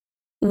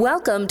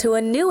Welcome to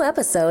a new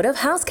episode of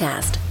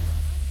Housecast.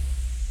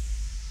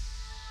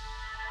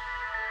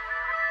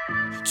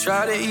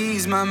 Try to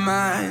ease my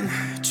mind,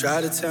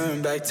 try to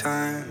turn back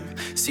time,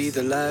 see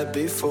the light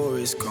before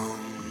it's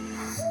gone.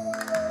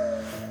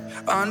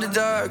 Under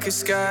darker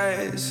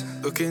skies,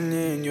 looking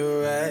in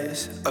your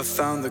eyes, I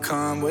found the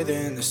calm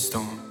within the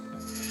storm.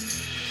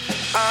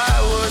 I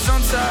was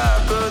on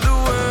top of the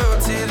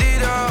world till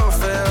it all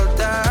fell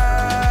down.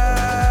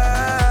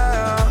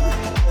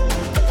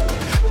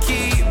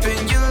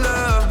 Keeping your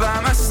love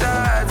by my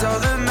side, all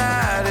that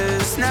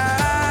matters now.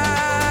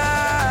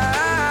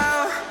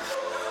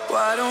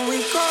 Why don't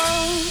we go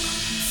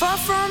far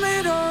from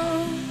it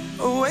all,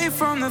 away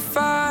from the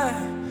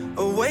fire,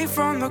 away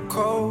from the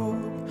cold.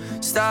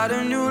 Start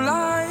a new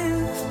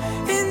life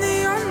in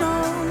the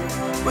unknown,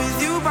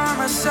 with you by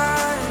my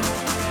side.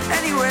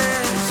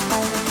 Anywhere's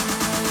home,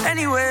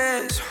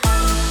 anywhere's home.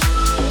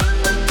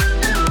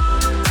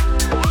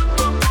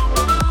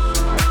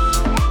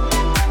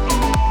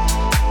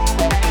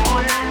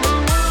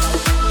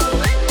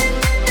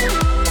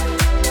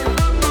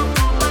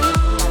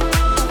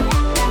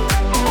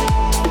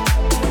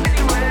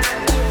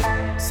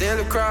 Sail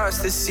across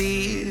the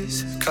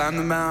seas, climb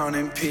the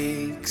mountain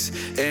peaks,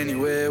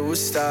 anywhere we'll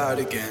start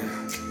again.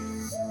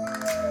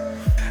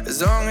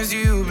 As long as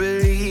you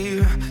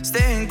believe,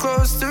 staying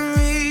close to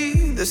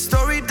me, the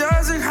story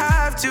doesn't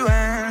have to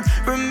end.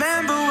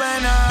 Remember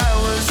when I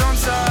was on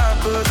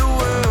top of the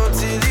world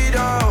till it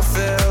all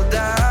fell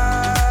down.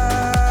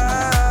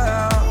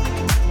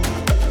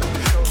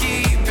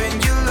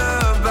 Keeping your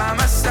love by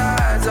my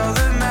side, all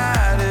that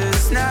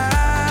matters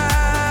now.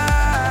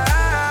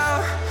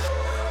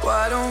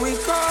 Why don't we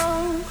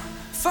go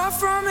far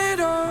from it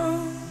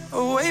all,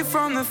 away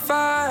from the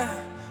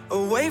fire,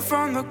 away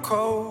from the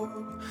cold.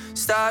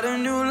 Start a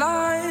new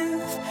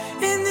life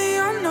in the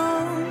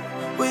unknown,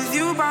 with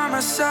you by my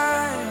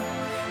side.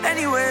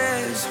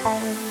 Anywhere's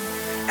home,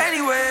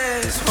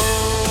 anywhere's home.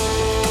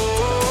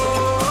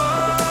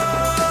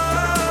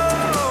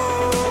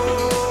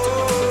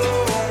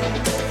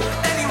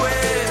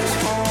 Anywhere's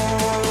home.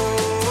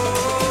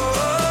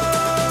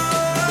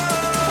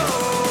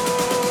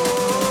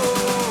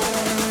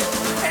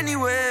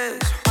 Anywhere's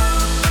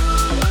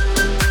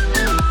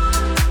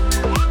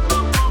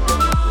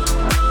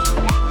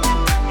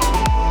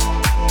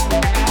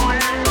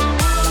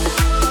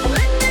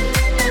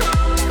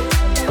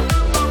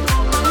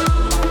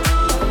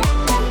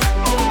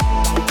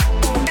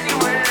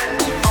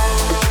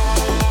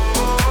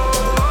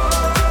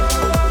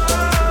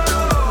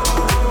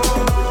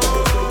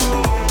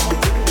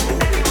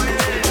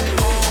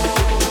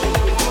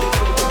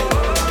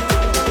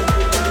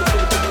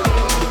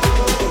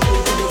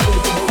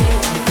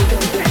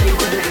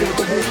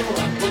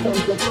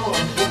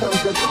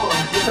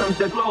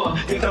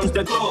here comes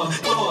the floor.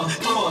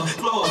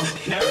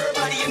 Now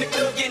everybody in the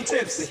club getting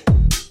tipsy.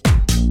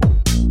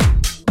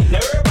 Now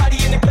everybody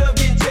in the club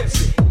getting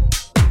tipsy.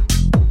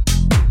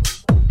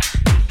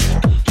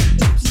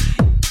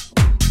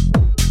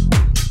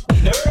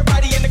 Now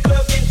everybody in the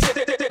club getting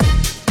tipsy.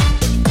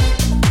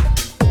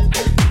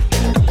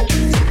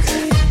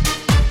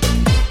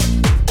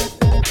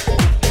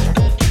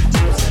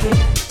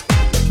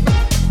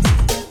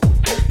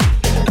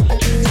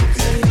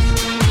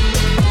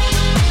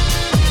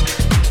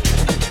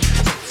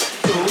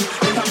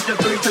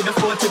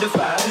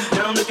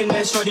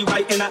 Shorty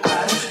right in the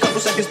eye.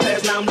 Couple seconds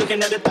pass, now I'm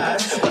looking at the thigh.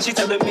 But she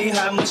telling me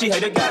how much she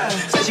hate a guy.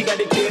 Said she got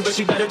a kid, but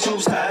she better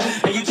choose high.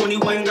 And you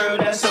 21, girl,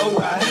 that's so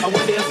right. I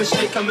wonder if a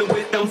shit coming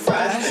with them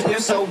fries.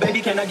 If so,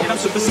 baby, can I get them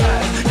super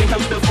size? Then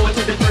comes the 4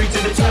 to the 3 to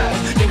the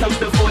 5. Then comes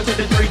the 4 to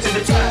the 3 to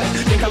the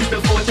 5. Then comes the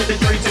 4 to the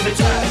 3 to the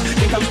 5.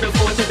 Then comes the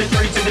 4 to the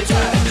 3 to the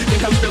 5. Then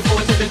comes the 4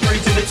 to the 3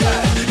 to the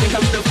 5. Then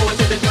comes the 4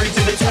 to the 3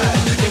 to the 5.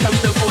 Then comes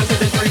the 4 to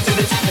the 3 to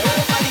the 5.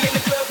 Everybody in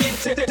the club getting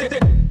tipsy.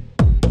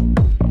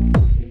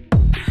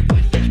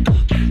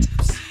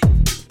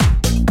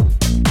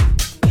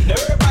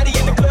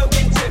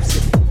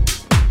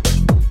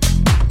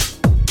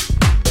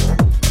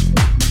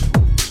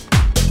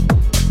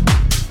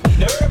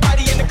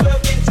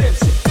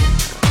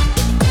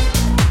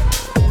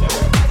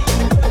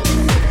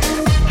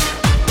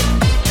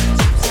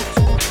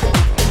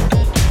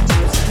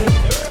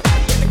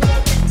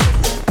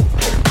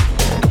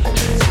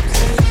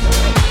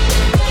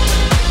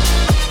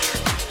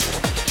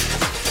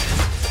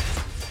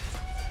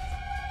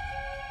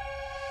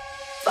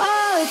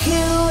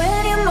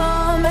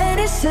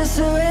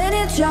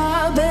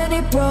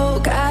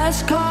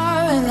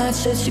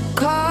 Just you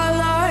call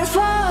art,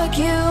 fuck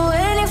you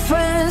and your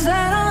friends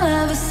that I'll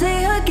never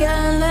see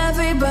again.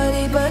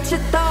 Everybody but your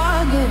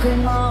dog, you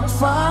can all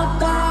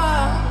fuck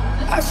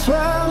off. I swear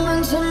I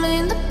meant to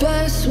mean the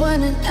best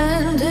when it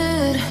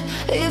ended.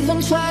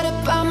 Even tried to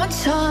bite my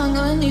tongue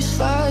when you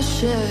started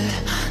shit.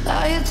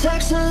 Now you're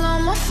texting all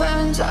my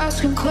friends,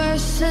 asking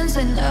questions.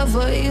 They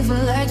never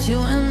even liked you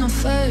in the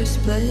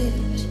first place.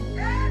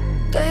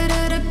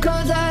 Dated a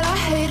girl that I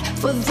hate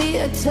for the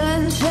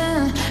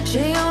attention.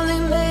 She only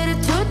made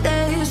it 2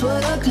 days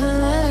with a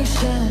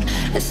connection.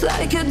 It's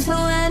like you'd do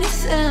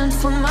anything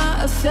for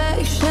my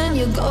affection.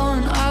 You're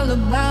going all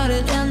about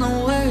it in the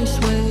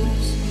worst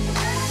ways.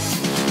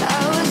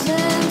 I was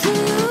into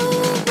you,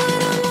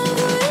 but I'm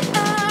over it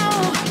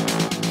now.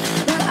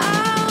 And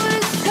I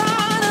was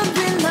trying to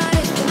be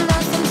nice, but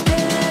nothing's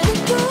getting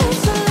through,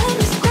 so let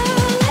me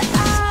spell it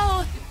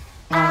out.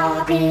 A,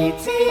 B,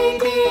 C,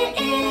 D,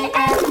 E,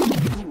 F.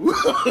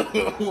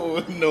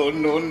 No.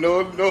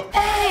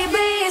 A, B,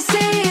 C,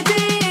 D,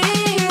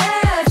 E,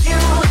 F. You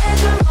and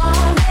your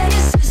mom and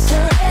your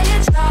sister and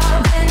your job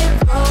and your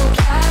broke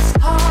ass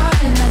car,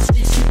 and that's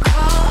what you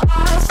call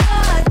ours.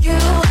 Fuck you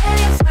and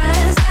your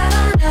friends that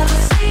I'll never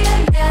see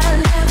again.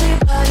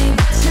 Everybody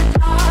but your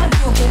dog,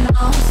 you can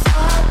all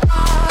fuck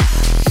off.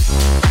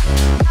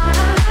 Na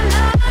na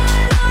na na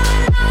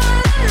na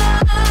na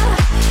na.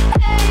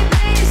 A, B,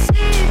 C,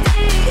 D,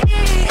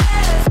 E,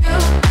 F. You.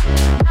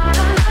 Na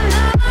na na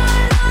na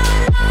na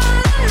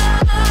na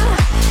na.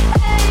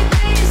 A,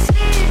 B, C,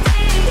 D,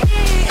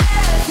 E,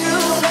 F. You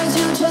said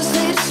you just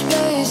need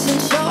space,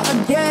 and so I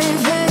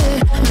gave it.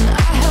 And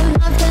I had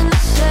nothing to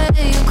say,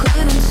 you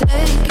couldn't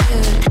take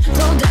it.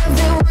 Told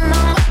everyone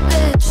I'm a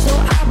bitch, so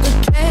I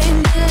became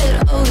it.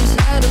 Always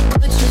had to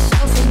put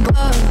yourself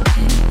above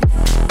me.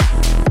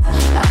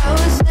 I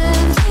was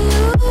into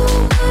you,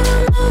 but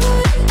I'm over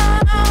it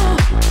now.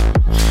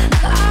 And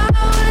I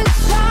was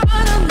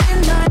trying to be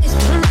nice,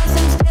 but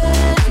nothing's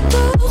getting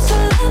through, so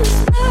let me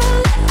spell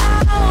it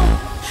out.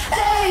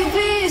 A, B,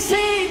 C,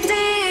 D,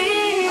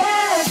 E,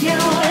 F. You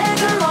and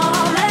your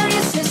mom and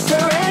your sister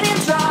and your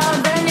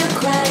job and your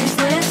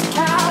Craigslist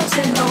couch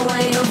and the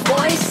way your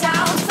voice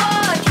sounds.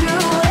 Fuck you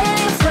and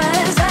your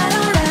friends that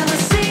I'll never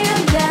see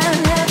again.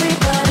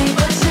 Everybody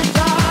but your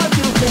dog,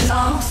 you can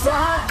all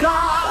fuck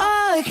off.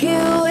 Fuck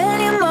you and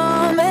your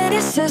mom and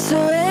your sister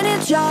and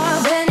your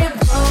job and your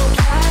broke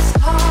ass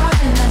car,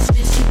 and that's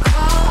what you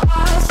call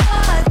ours.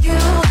 Fuck you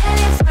and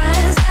your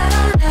friends that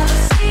I'll never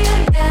see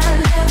again.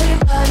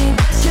 Everybody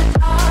but your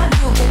dog,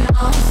 you can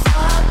all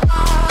fuck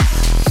off.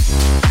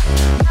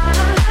 Na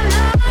na na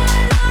na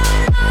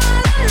na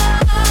na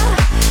na.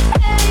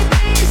 A, B,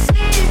 C,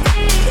 D,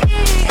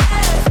 E,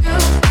 F. You.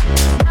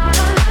 Na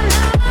na na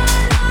na na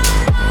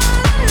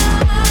na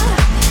na.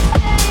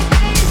 A,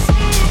 B, C,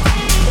 D,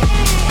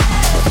 E,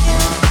 F. You.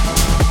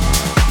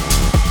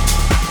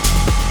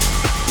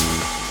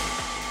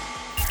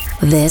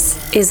 This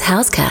is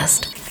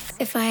Housecast.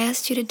 If I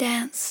asked you to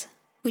dance,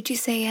 would you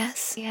say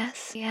yes?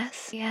 Yes,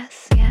 yes,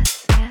 yes,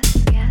 yes, yes,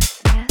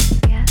 yes, yes,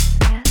 yes,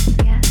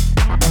 yes,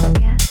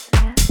 yes, yes,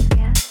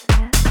 yes,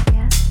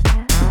 yes,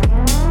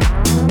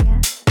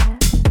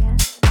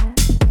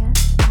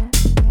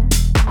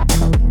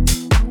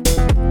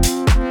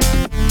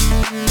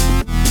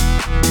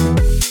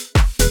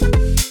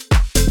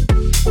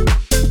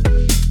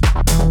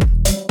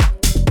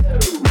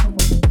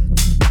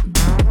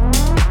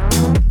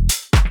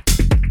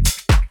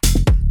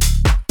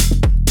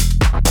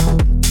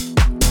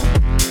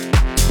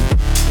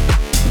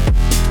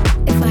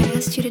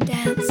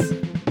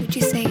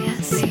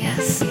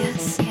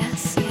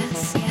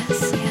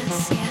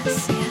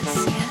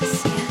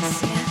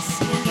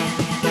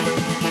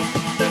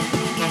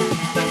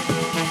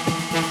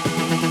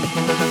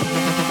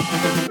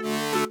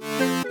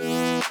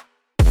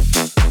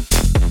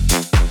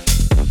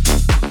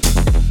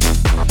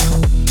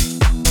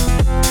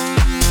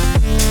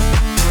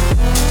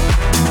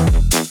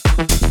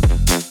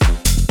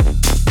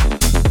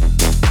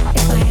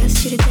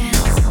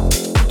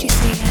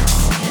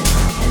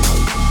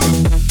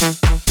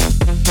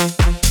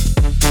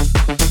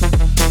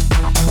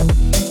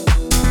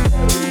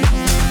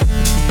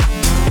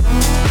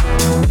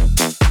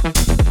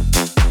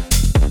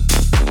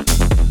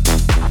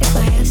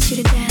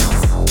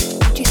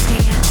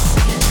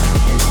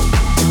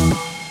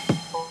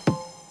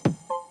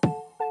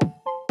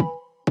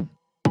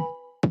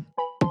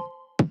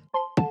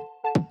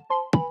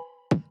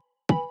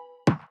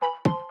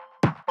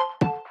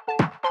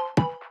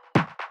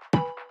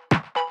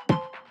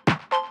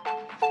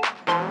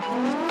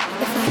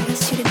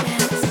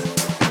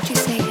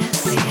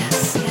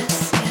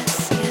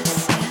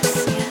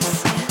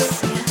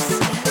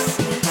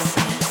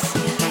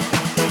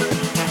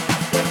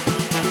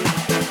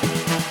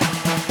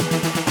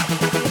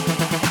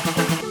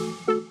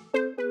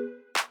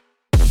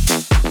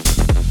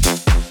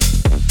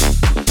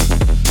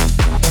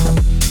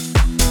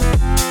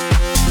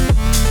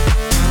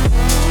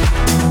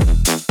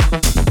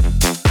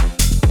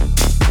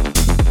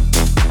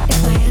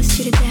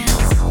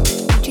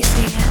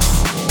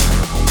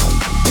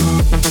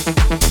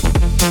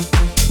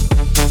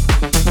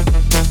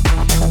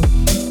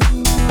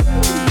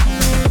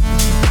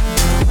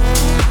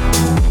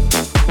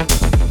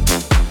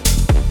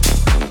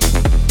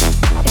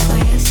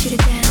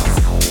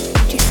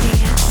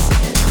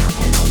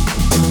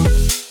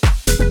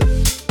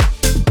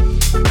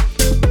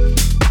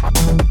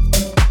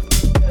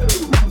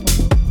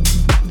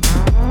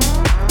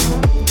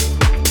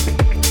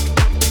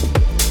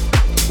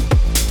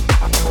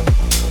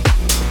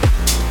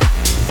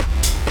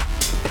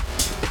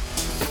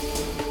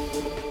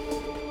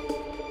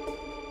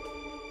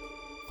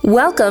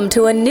 Welcome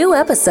to a new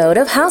episode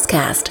of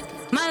Housecast.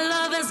 My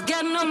lover's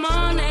got no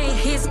money,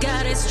 he's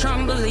got his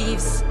strong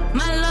beliefs.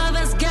 My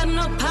lover's got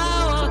no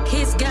power,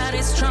 he's got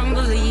his strong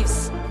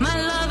beliefs.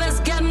 My lover's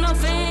got no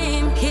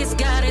fame, he's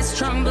got his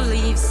strong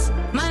beliefs.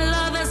 My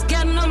lover's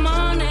got no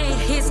money,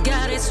 he's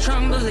got his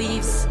strong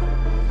beliefs.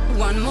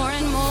 Want more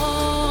and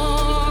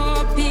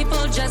more,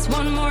 people just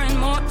want more and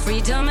more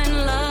freedom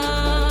and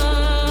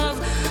love.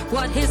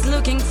 What he's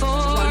looking for,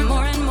 want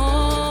more and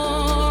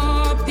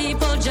more,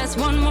 people just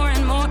want more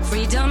and more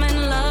freedom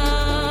and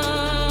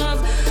love.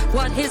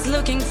 What he's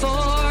looking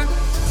for,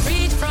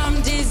 freed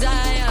from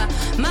desire,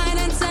 mind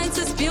and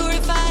senses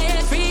purify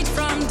it, freed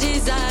from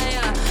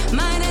desire,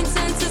 mind and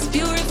senses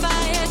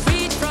purify it,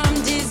 freed from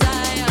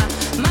desire,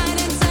 mind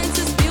and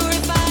senses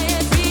purify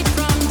it, freed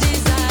from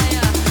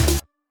desire.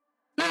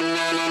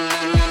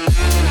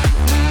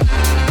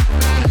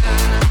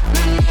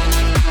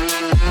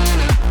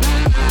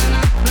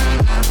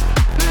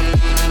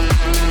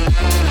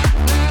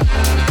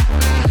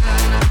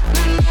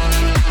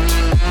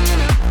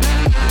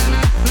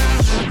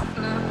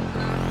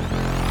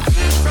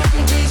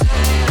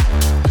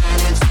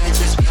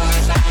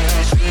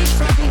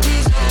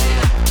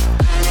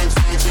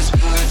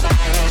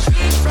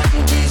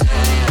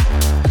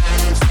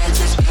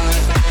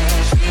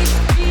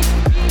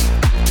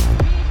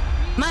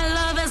 My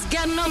lover's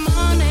got no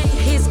money,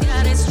 he's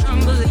got his strong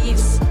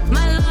beliefs.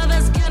 My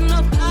lover's got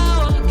no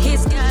power,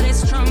 he's got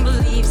his strong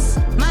beliefs.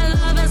 My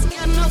lover's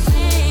got no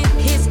fame,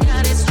 he's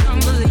got his strong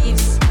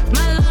beliefs.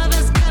 My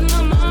lover's got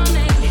no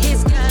money,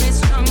 he's got his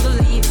strong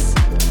beliefs.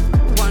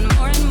 Want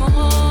more and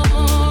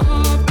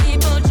more,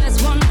 people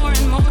just want more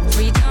and more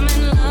freedom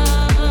and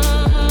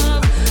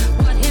love.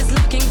 What he's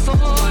looking for,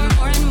 want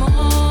more and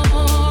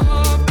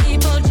more,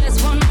 people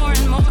just want more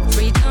and more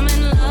freedom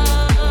and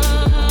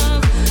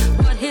love.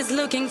 What he's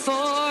looking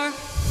for,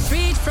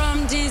 freed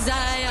from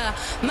desire,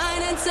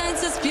 mind and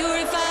senses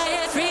purify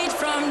it, freed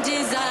from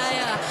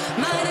desire,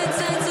 mind and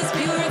senses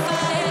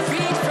purify it,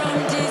 freed from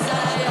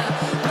desire,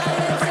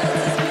 mind and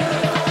senses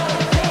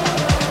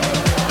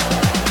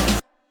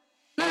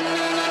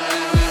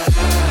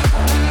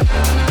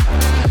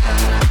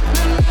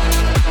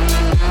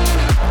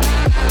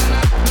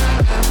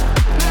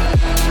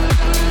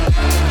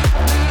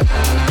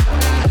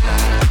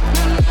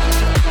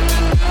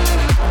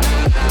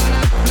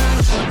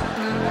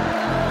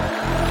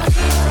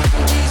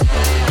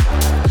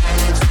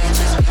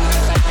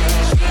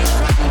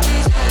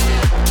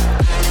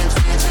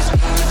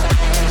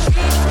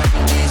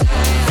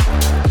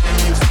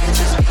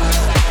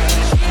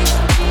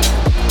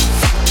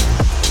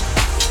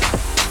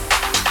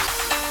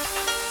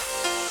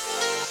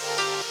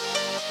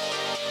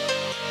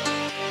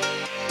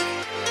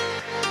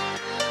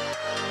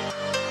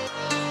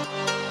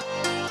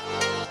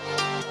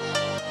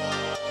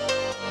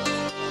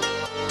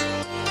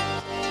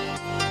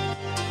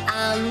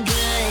I'm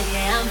good,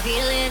 yeah, I'm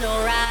feeling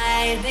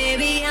alright.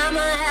 Baby, I'ma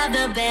have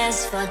the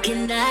best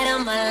fucking night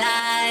of my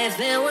life.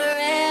 And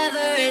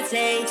wherever it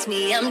takes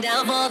me, I'm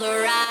down for the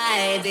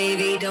ride.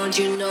 Baby, don't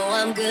you know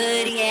I'm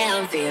good, yeah,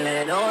 I'm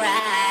feeling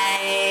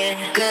alright.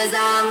 Cause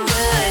I'm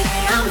good,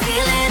 yeah, I'm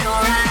feeling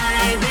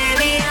alright.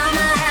 Baby,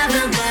 I'ma have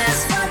the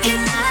best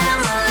fucking night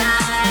of my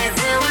life.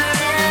 And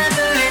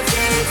wherever it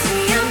takes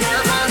me, I'm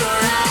down for the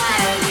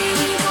ride.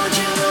 Baby, don't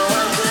you know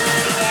I'm good,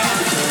 yeah, I'm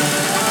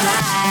feeling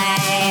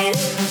alright.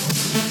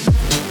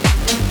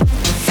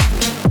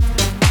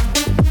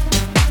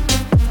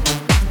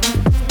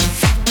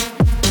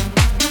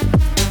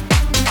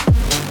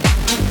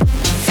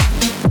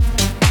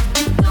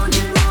 Don't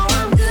you know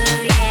I'm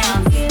good? Yeah,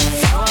 I'm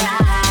feeling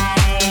alright.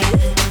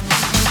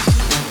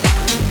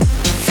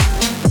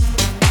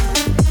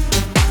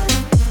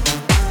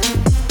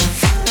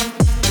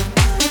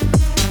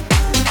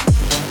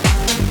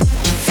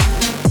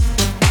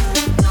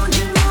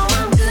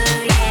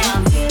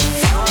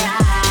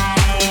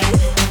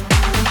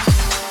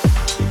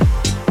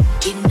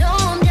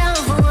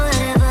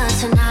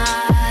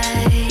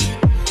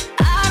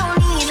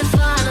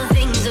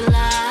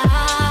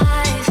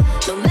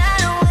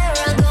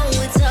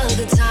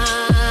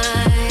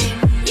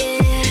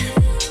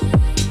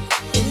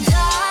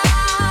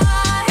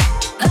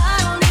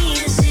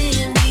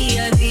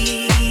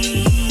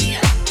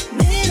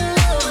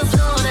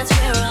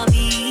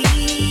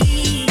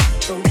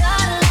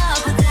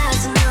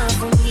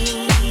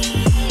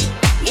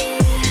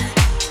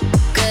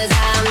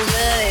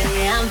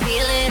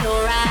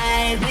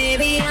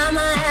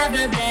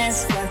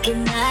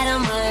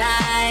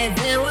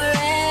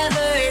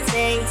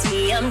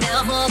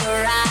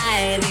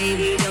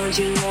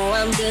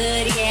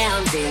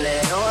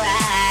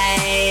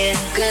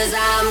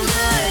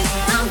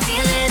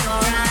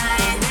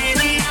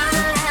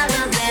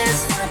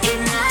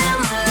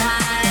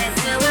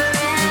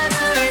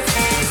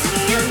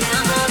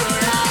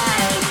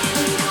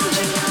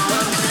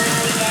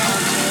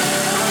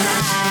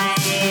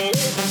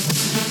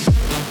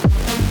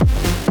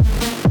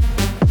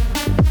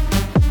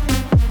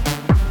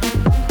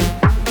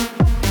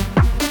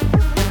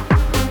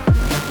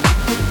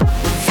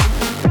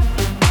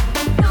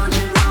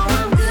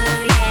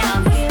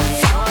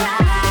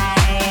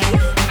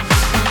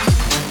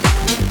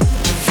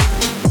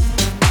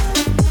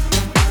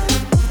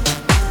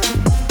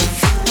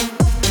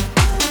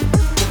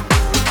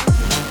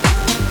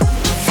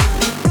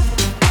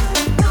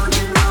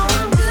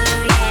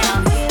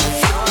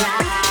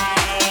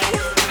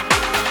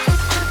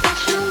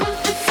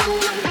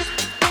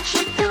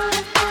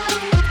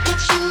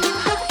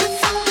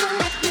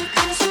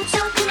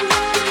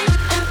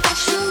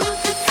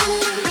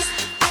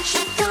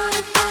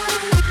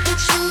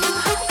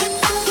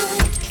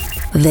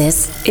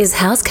 This is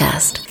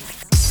Housecast.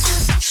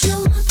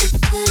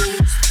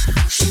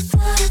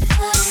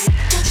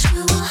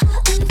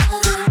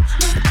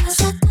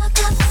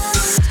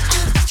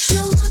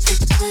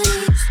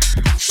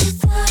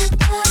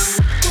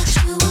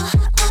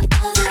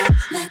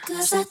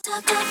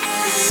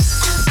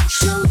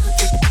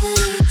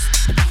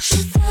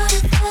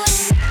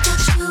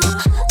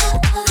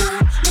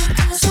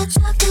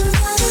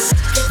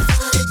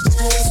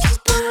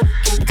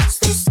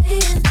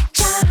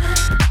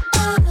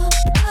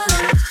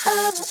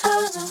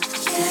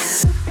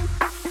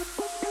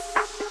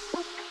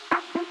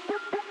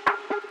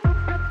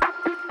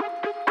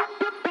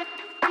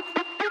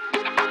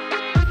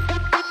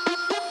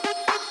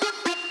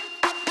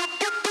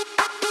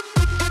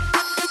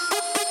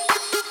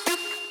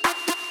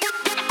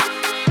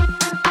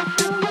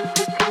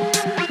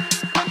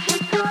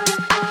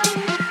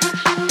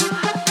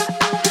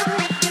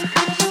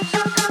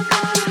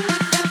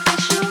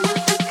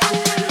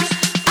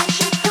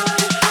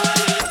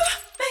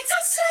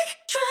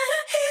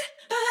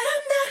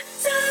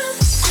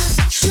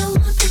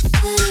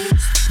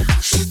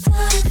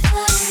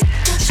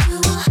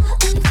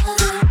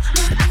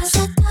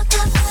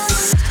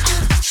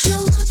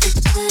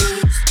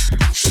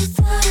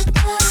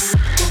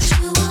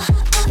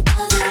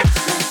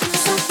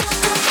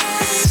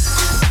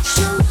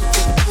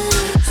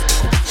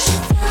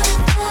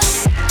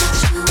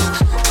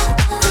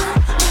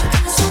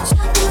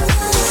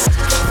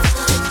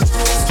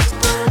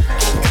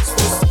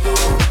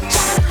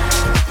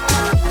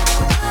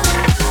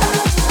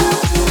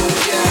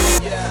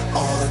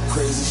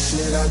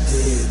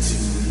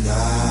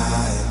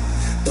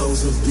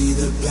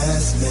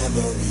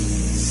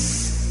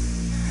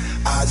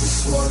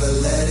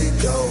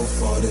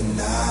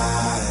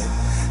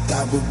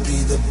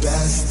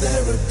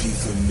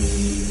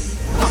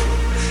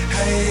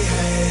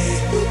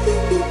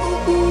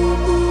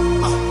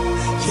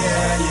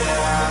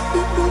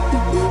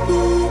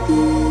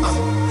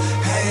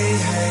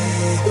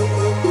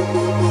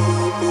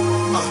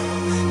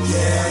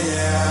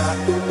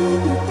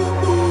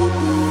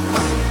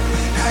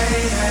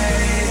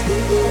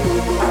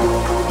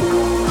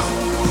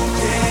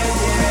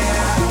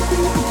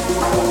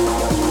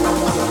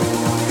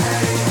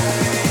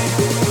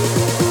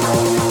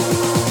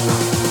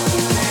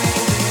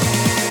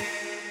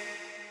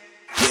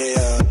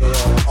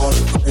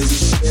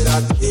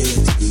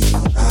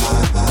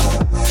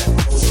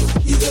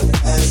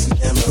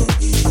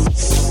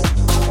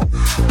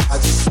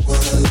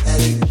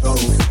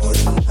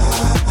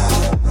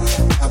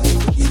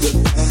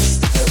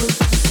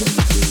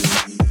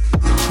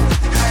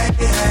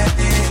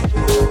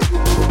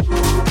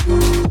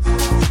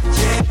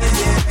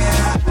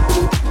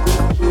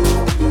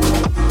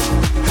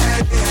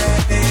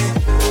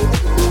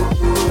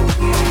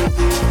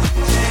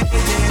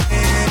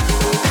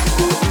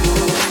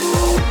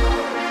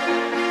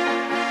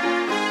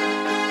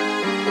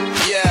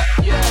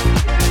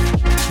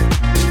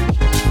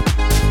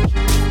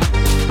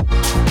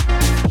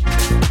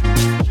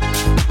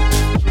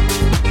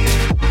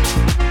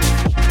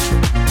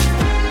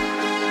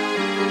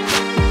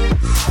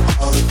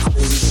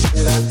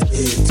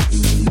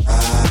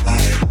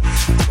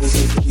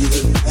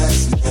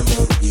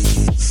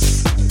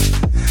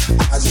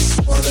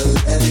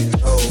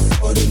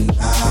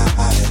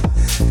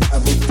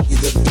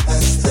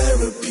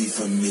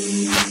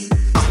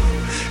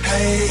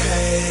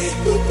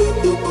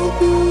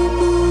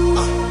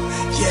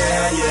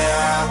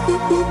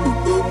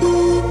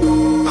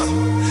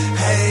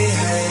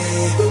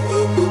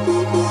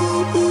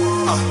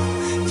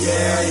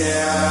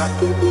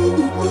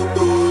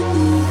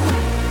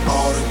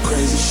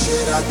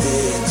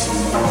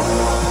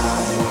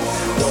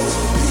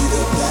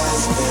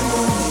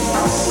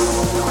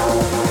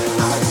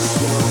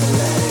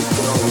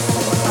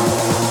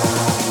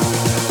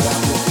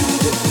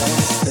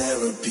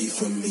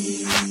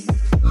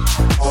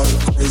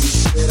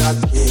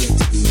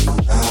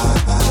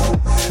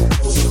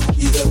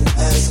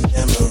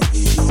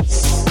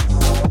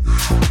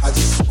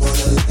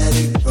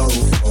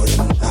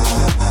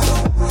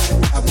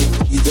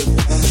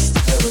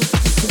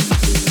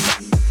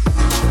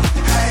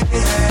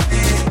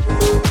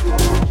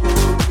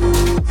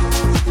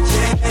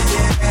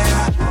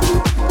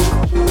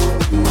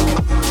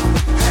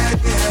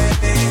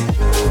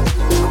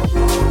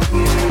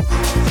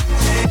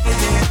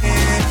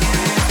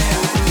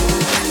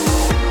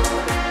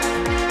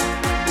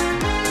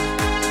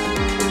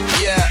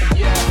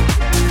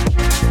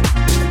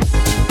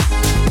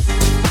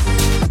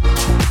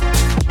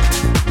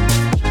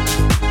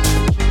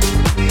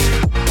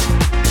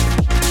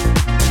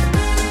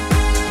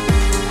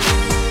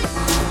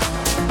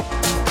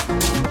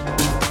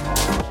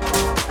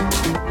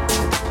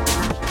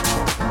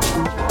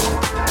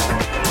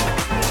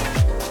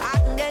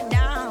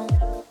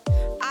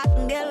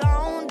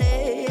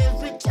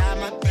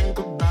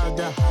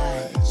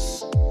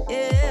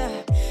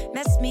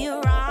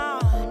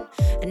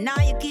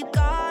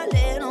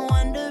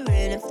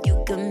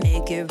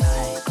 it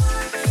right.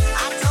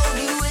 I told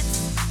you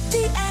it's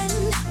the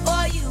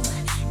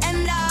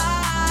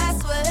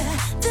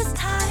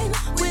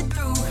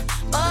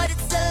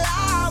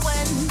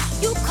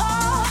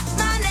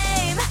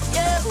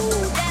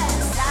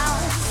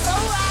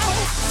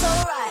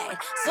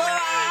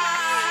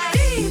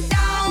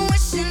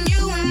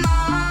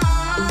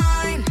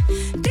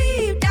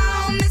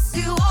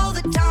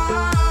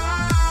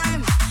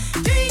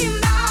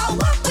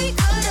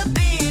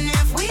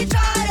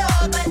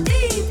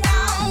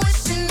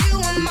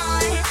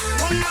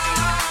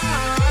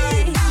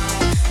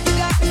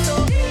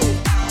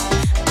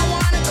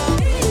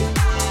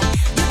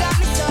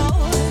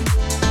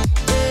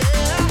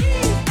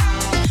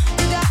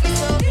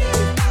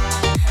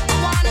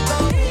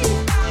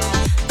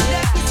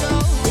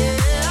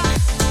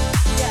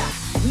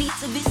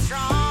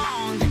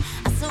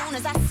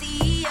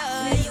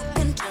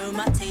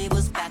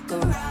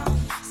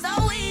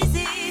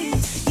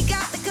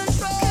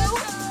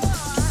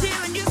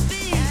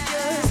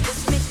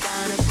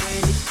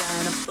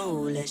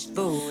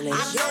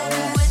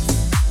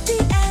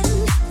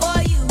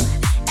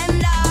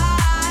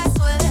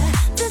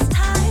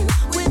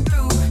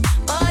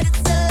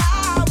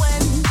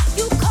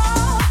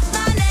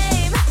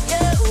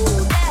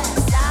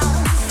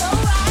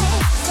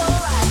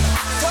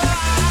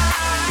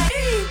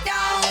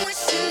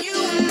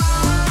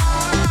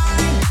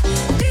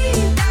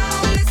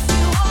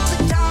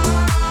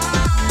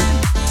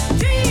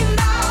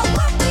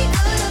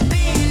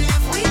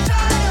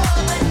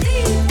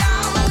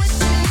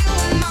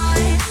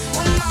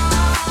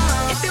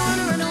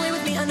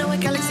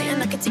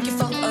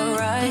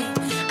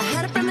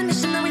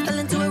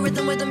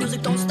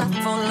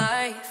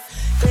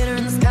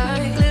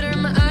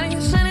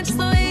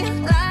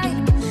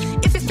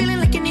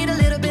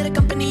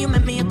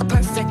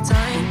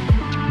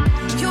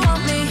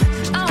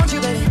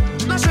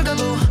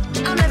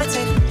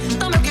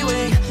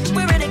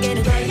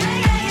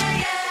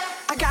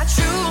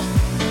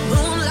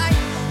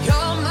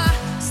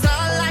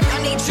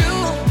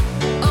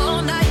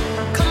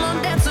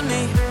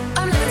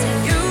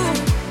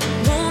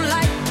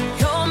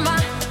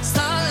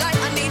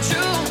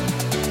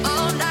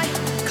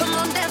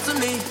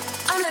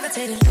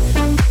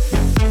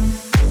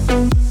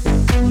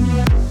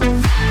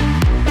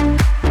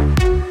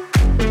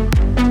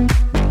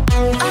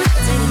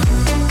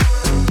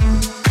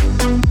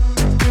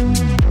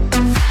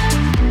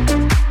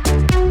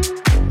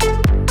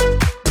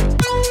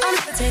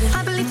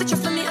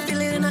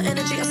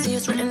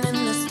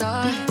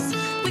stars.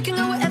 We can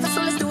go wherever,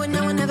 so let's do it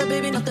now and never,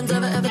 baby. Nothing's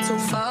ever, ever too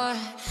far.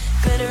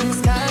 Glitter in the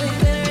sky,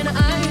 glitter in the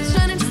eyes,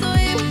 shining just the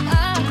way we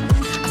are.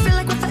 I feel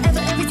like we're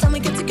forever every time we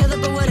get together,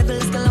 but whatever,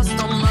 let's get lost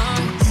on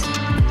Mars.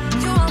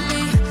 You want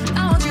me,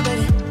 I want you,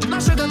 baby. My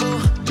sugar boo,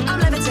 I'm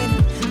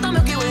levitating. The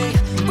Milky Way,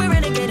 we're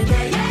renegading.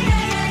 Yeah, yeah,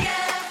 yeah, yeah,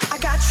 yeah. I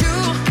got you,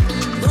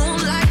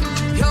 moonlight,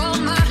 you're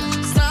my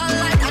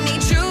starlight. I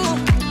need you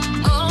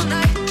all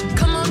night.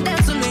 Come on,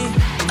 dance with me.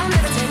 I'm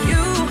levitating.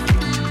 You,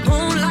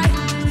 moonlight,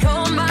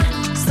 you're my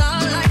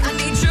starlight. I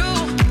need you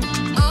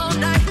all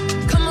night.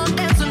 Come on,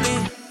 dance with me.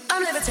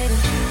 I'm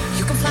levitating.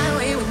 You can fly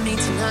away with me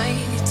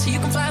tonight. You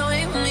can fly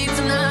away with me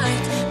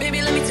tonight. Baby,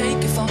 let me take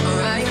you for a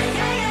ride.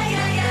 Yeah, yeah,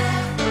 yeah,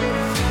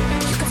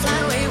 yeah. You can fly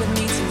away with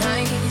me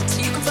tonight.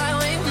 You can fly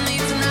away with me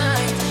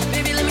tonight.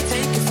 Baby, let me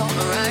take you for a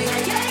ride.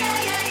 Yeah,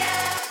 yeah, yeah,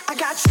 yeah. I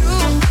got you,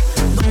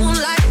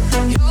 moonlight,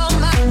 you're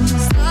my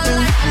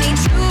starlight. I need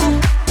you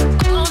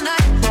all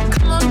night.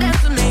 Come on,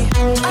 dance with me.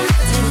 I'm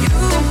levitating. You,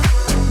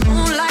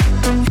 moonlight,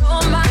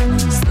 you're my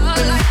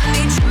starlight. I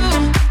need you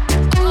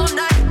all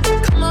night.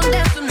 Come on,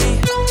 dance with me.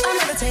 I'm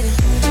levitating.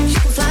 You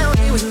can fly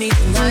away with me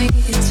tonight.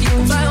 You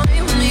can fly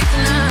away with me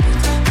tonight.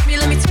 Baby,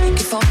 let me take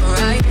you for a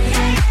ride.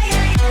 Yeah, yeah,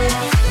 yeah,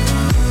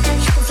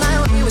 yeah. You can fly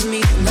away with me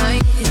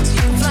tonight. You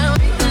can fly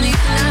away with me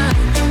tonight.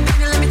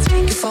 Baby, let me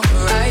take you for a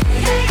ride.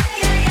 Yeah,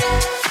 yeah, yeah,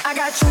 yeah. I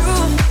got you,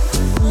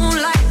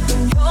 moonlight,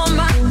 you're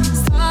my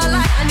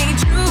starlight. I need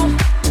you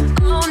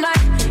all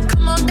night.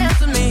 Come on, dance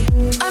with me.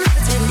 I'm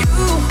levitating. You,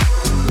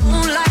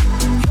 moonlight,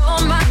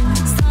 you're my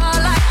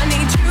starlight. I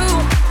need you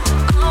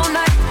all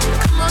night.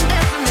 Come on,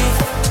 dance with me.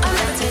 I'm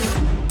levitating.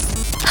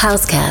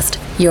 Housecast,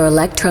 your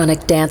electronic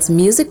dance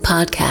music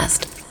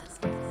podcast.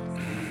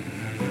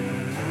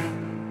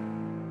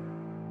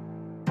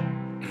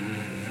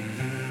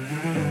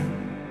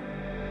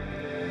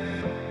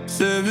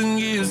 Seven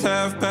years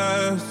have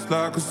passed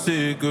like a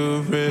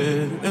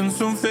cigarette, and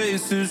some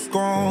faces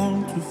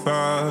gone too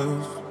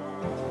fast.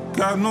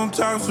 Got no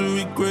time for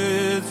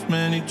regrets,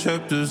 many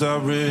chapters I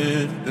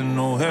read, and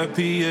no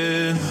happy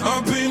end.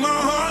 I paint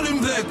my heart in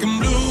black and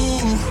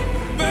blue,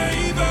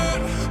 baby,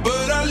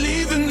 but I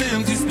leave an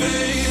empty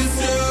space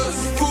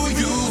just for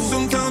you.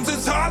 Sometimes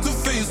it's hard to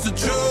face the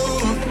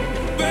truth,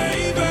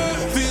 baby.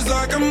 Feels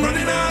like I'm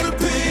running out of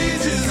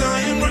pages, I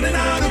am running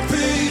out of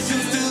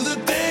patience till the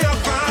day I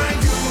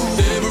find you.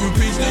 Every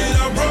page that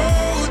I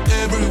wrote,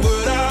 every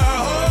word I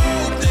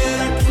hope that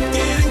I keep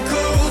getting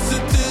closer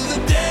till the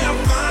day I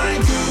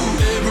find you.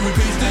 Every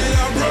page that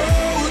I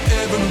wrote,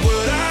 every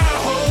word I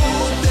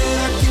hope that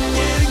I keep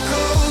getting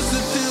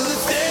closer till the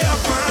day I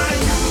find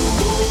you.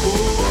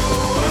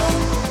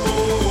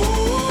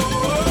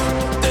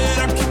 That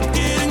I keep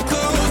getting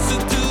closer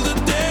till the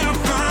day I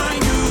find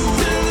you.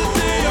 Till the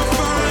day I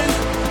find,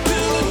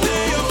 till the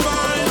day I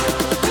find,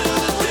 till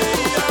the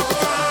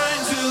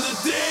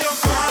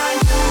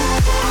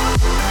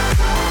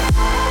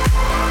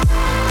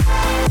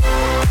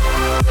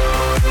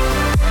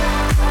day I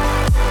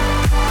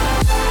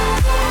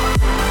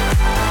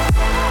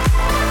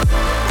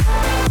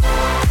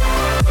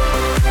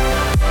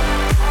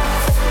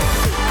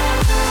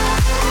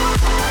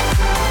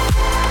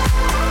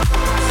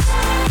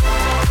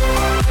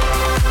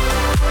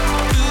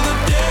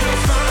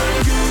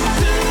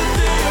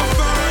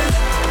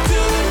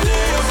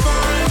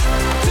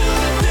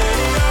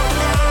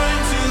find,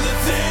 till the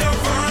day I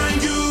find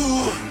you.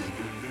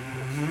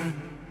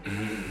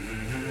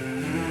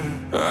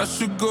 I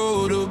should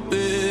go to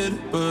bed,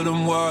 but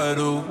I'm wide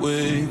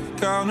awake,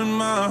 counting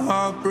my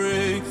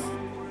heartbreaks.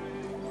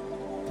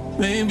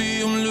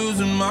 Maybe I'm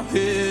losing my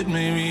head,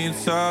 maybe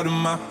it's out of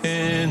my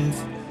hands,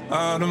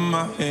 out of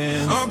my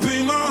hands. I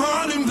paint my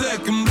heart in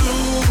black and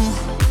blue,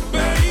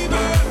 baby,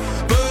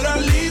 but I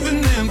leave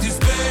an empty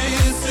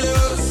space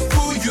just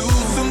for you.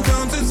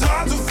 Sometimes it's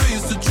hard to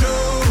face the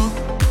truth,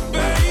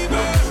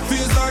 baby.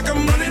 Feels like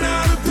I'm running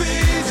out of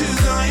pages,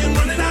 I am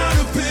running out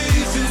of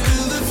patience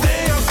till the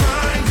day I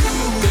find you.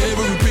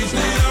 Every page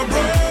that I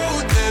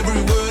wrote,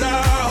 every word I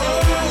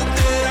hope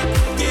that I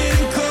keep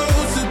getting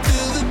closer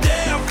till the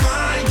day I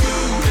find you.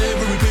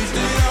 Every page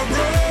that I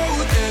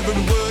wrote, every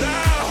word I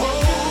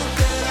hope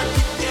that I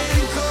keep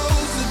getting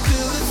closer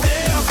till the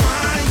day I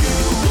find you.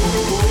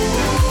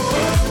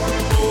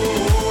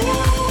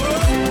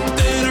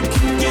 That I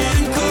keep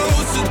getting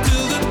closer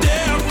till the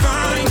day I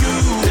find you.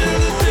 Till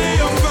the day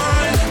I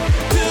find,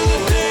 till the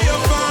day I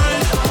find,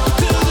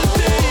 till the day I find, till the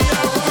day I find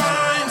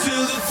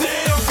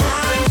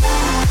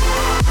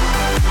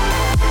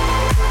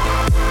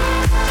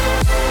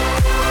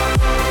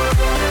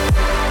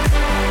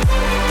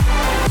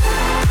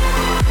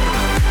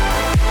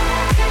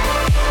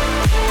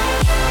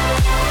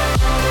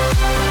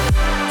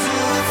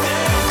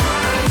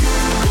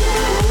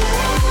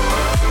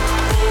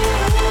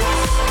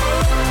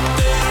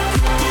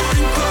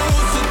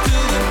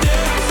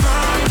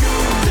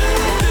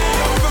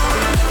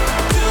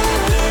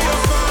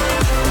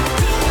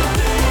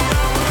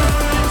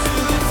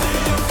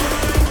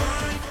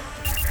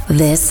you.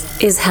 This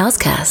is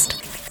Housecast.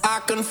 I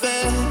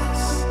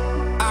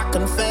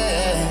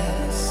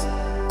confess,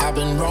 I I've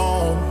been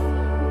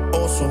wrong,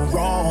 oh so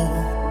wrong.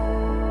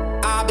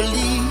 I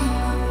believe,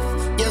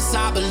 yes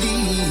I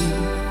believe,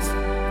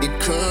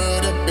 it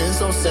could have been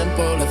so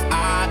simple if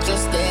I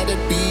just let it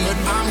be. But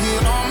I'm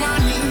here on my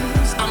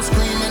knees, I'm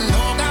screaming,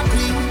 oh God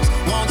please,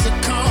 won't you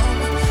come,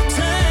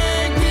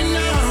 take me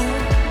now.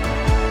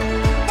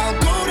 I'll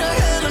go to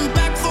hell and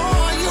back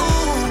for you,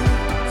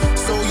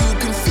 so you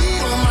can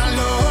feel my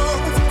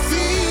love,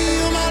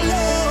 feel my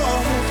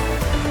love.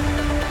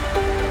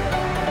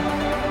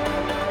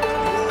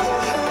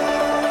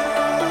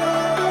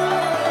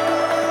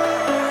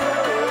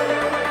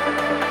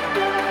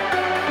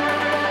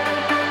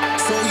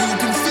 So you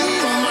can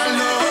feel my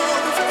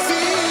love,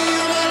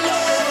 feel my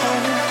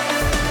love.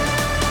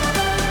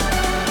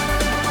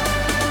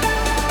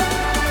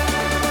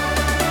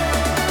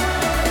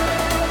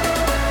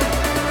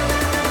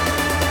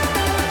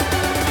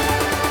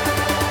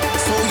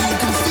 So you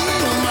can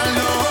feel my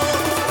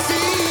love,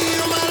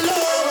 feel my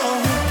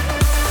love.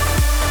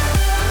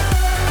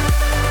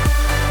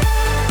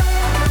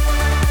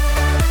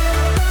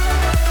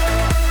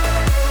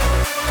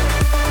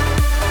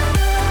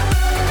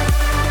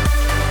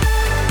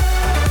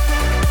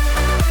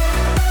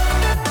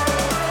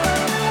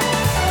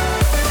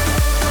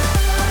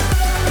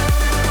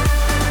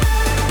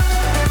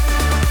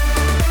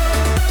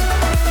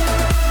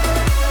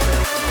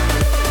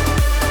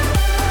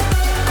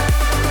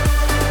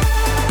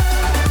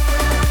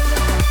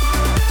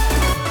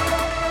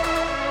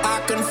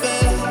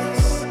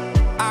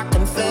 I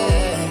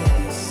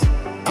confess,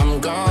 I'm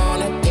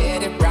gonna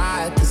get it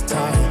right this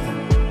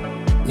time.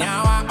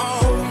 Now I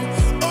own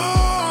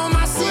all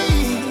my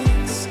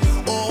sins.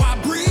 Oh, I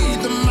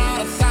breathe them out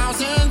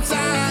 1,000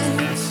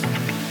 times.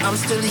 I'm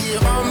still here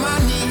on my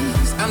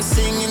knees. I'm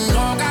singing,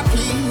 oh God,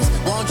 please,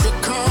 won't you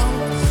come?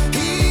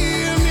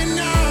 Hear me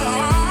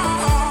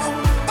now.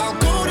 I'll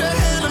go to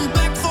hell and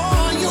back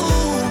for you,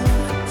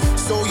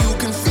 so you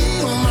can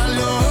feel my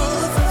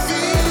love,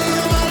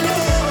 feel my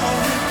love.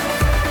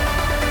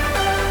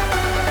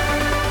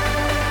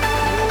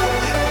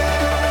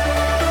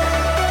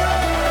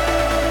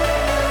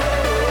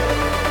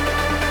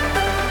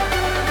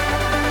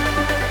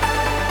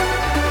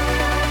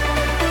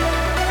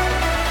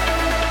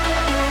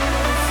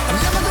 I'm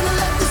never gonna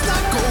let this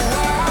night go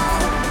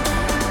out.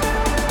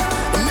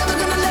 I'm never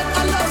gonna let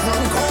our love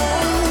run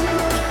cold.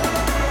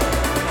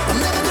 I'm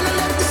never gonna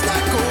let this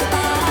night go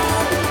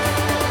out,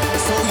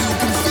 so you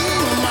can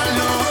feel my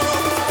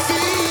love,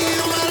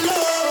 feel my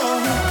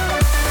love.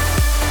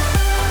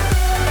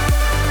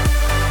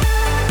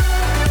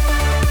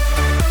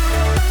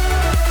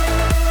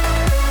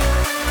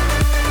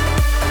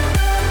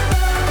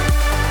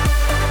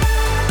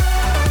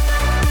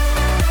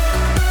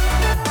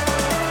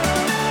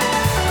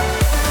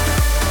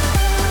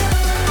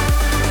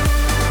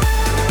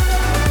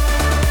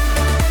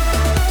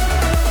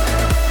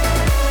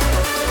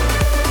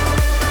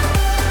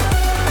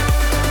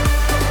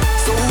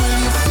 So will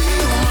you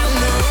feel my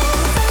love,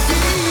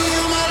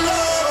 feel my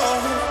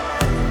love?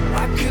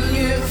 I can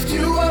lift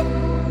you up.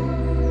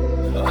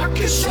 I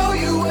can show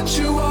you what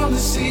you wanna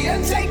see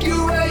and take you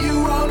where you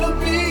wanna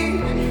be.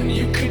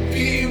 You could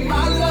be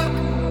my luck.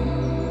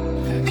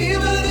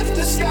 Even if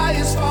the sky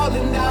is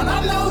falling down, I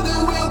know that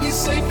we'll be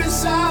safe and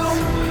sound.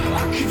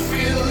 I can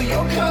fill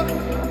your cup.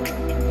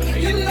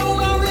 You know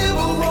my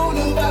river won't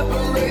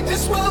evaporate.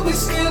 This world we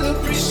still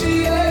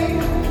appreciate.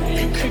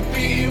 You could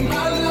be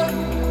my luck.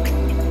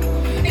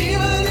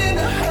 Even in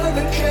a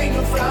hurricane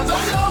of frowns, I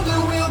know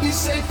that we'll be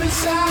safe and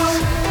sound.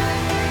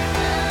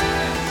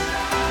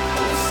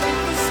 We're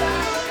safe and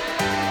sound.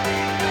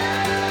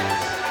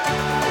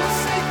 We're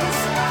safe and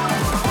sound.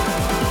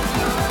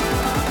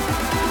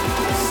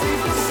 We're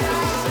safe and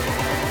sound.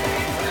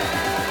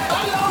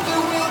 I know that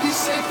we'll be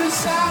safe and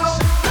sound.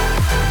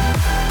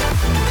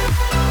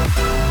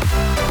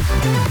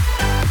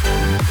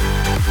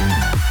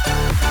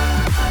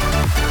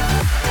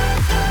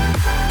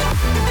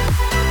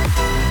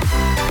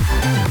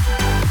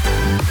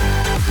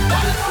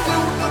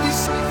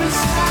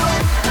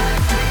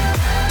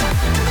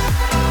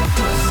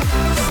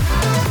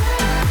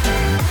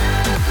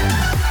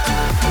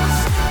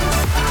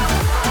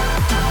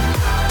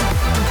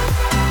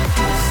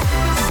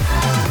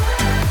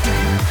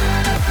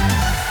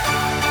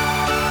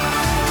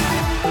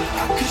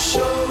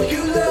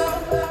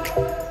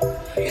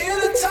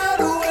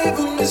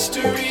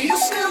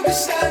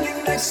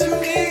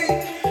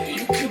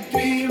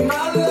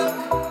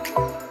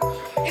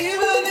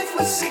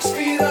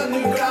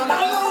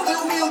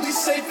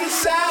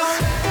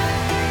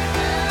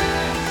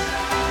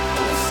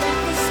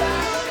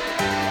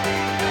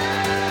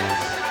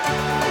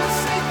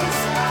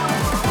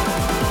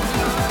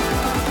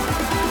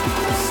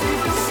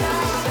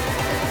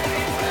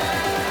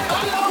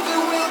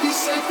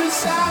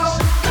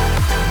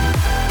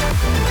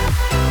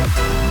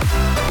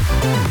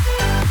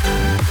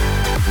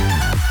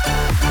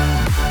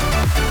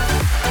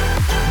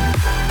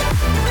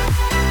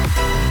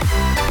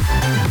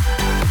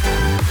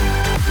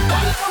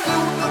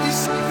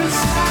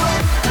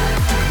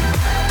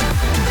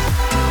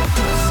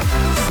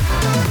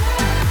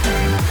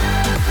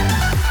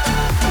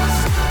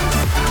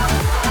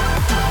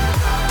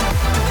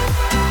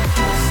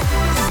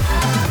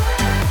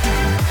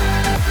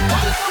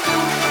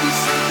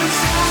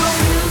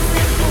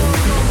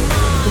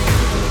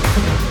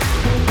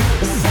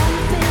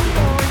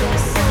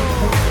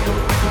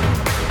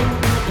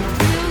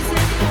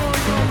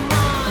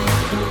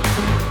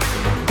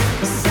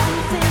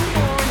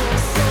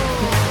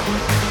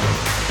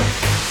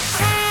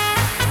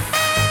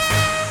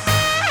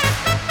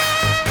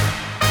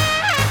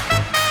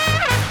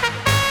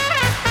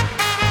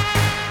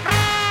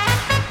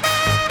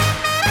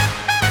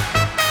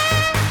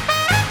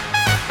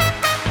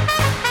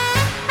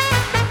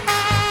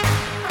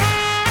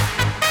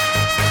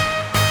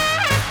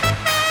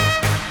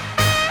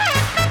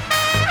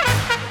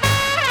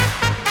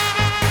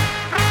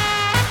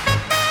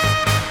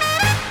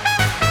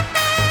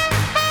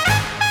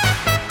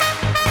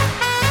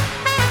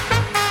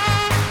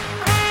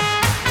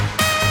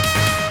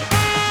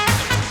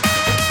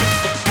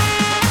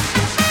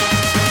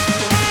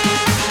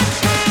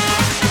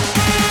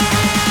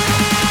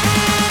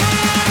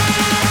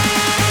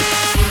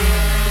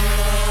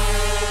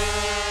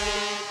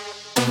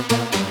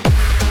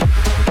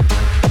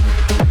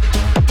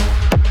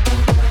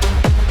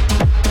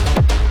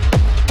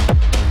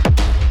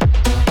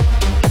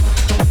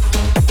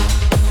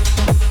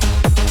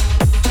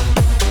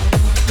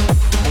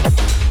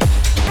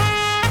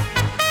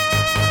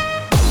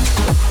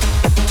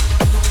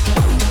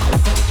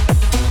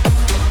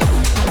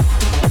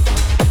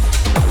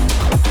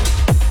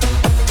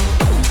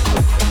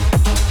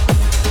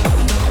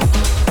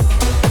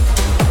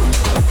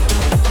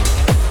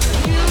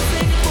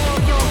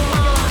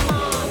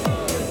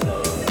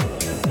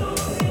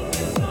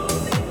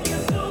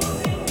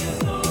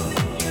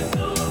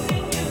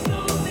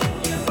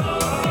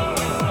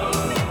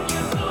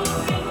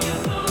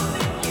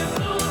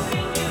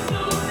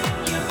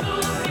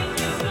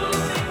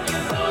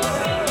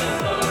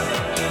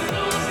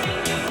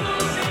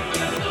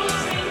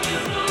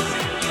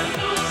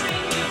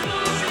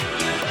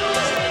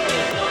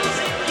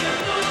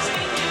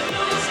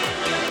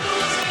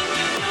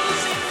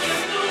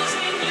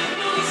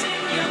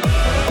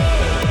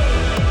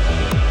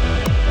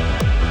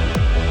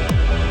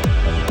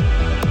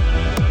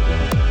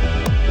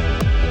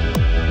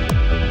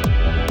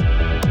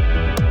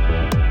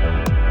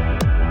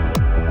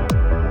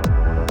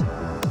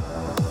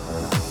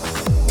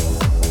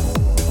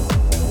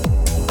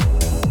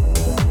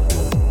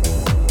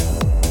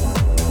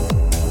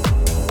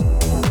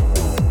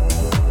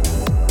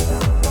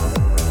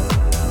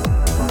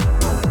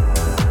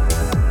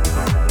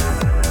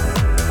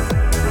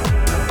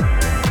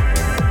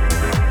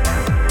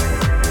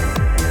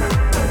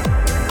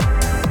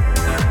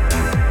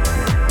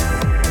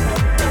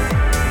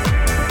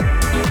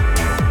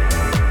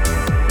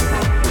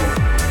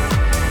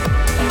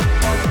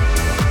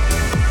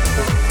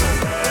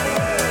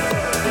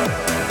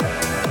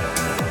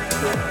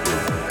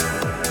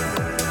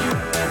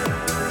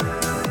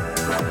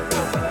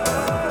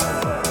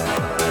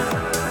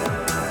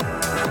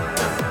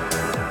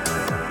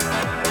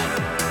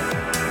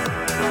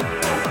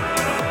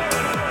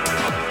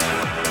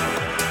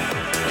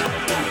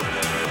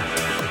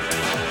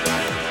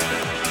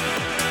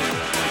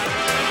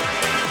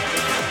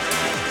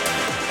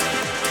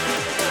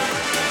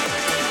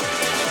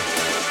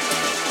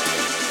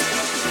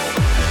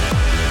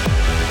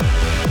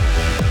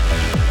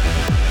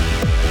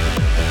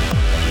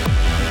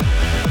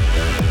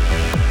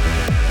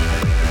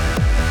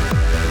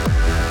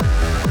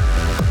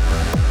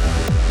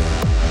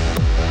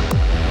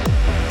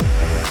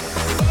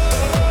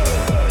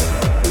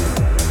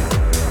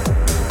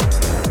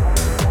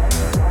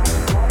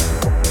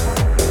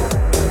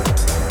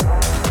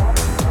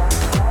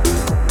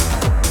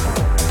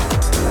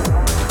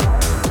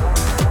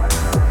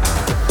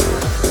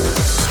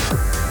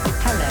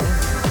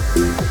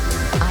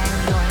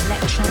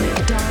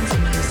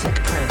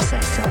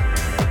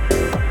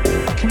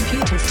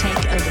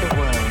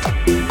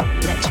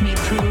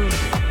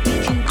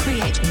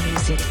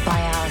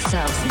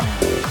 ourselves now.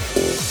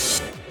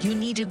 You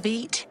need a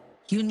beat,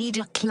 you need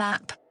a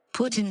clap,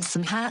 put in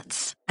some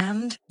hats,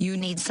 and you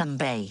need some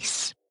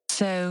bass.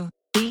 So,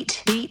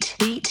 beat, beat,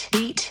 beat,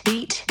 beat,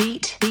 beat,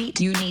 beat, beat.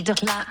 You need a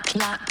clap,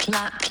 clap,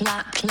 clap,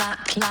 clap,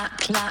 clap, clap,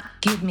 clap.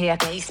 Give me a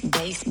bass,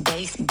 bass,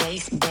 bass,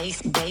 bass,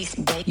 bass, bass,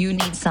 bass. You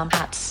need some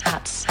hats,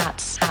 hats,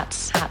 hats,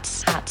 hats,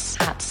 hats, hats,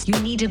 hats. You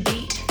need a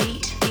beat,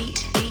 beat,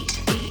 beat, beat,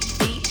 beat,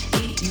 beat,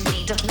 beat. You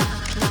need a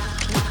clap, clap,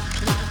 clap,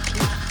 clap,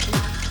 clap,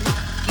 clap,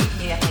 clap. Give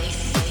me a bass,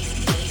 bass,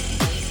 bass,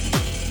 bass,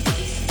 bass,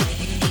 bass, bass.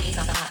 You need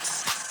some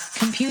hats.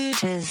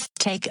 Computers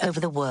take over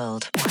the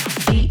world.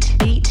 Beat,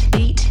 beat,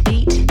 beat,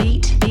 beat,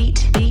 beat,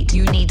 beat, beat.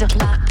 You need a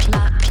clap,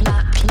 clap,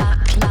 clap,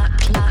 clap, clap,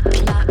 clap,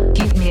 clap.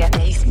 Give me a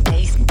bass,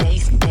 bass,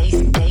 bass,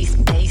 bass, bass,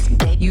 bass,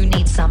 bass. You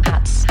need some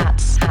hats,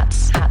 hats,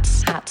 hats,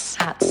 hats, hats,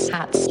 hats,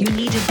 hats. You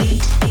need a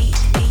beat, beat,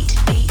 beat,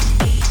 beat,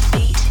 beat,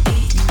 beat, beat.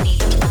 You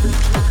need a clap,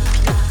 clap,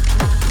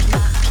 clap,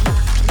 clap, clap,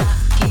 clap, clap.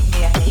 Give me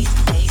a bass,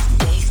 bass,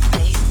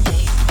 bass,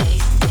 bass, bass,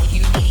 bass, bass.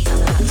 You need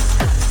some hats,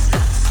 hats,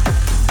 hats,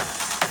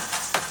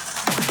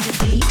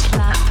 hats. Beat,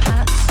 clap,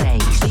 hat, say,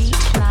 beat,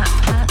 clap,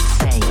 hat,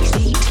 say,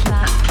 beat,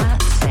 clap,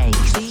 hat, say,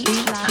 beat,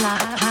 clap,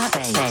 hat,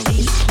 say,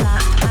 beat,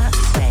 clap, hat,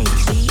 say,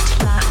 beat,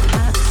 clap,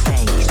 hat,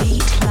 say,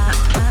 beat, clap,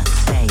 hat,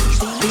 say,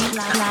 beat,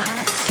 clap,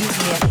 hat. Give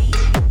me a beat.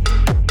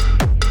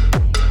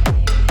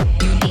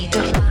 You need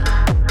a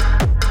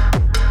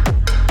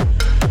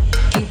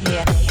give me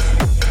a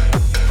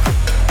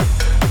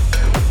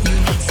you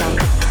need some.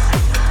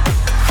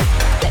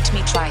 Let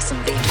me try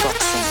some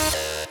beatboxing.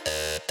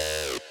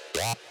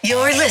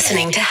 You're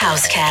listening to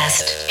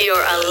Housecast,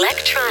 your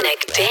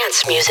electronic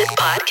dance music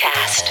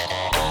podcast.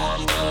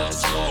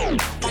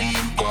 We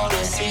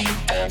wanna see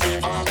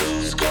everyone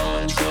lose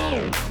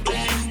control. We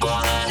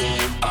wanna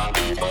hear our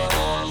people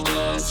on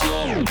the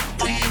floor.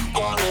 We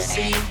wanna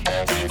see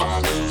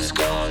everyone lose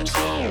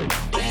control.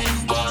 We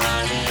wanna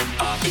hear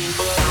our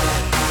people.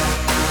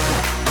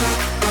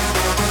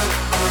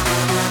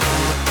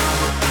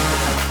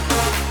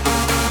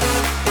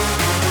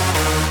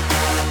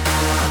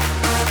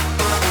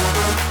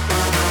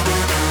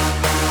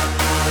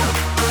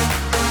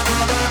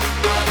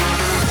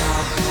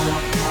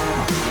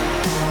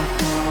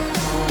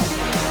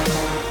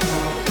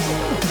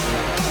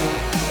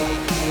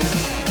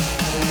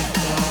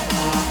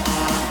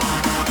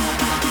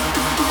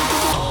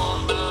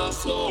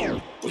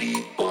 We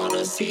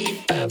wanna see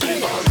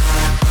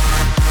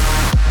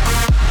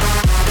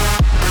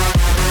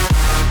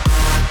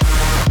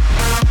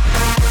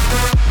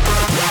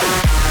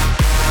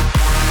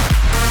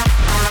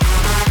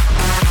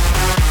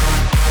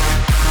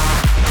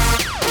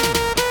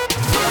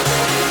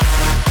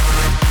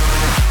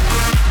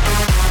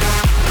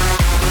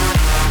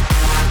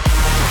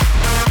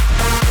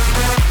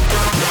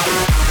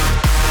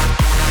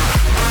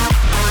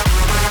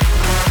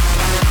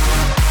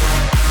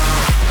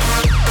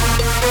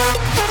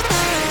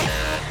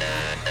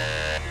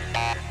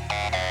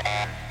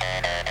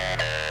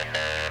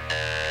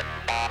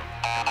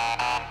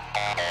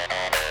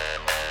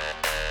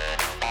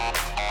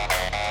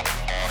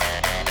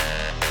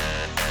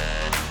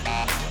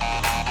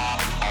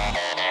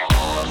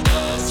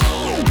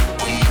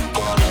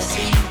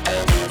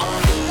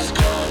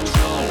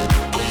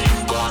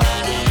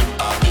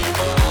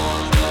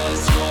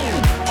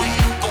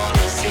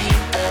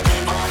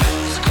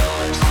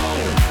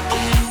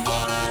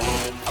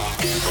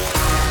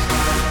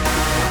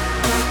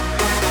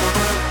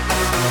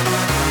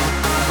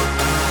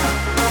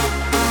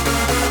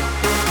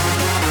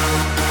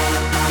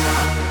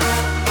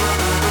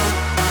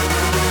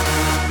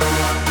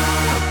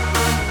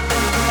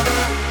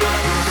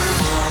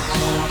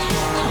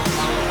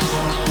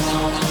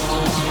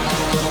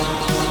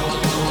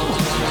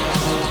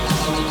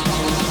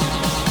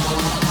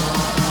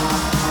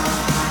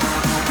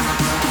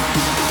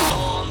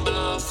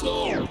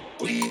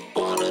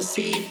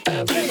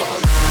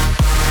everyone.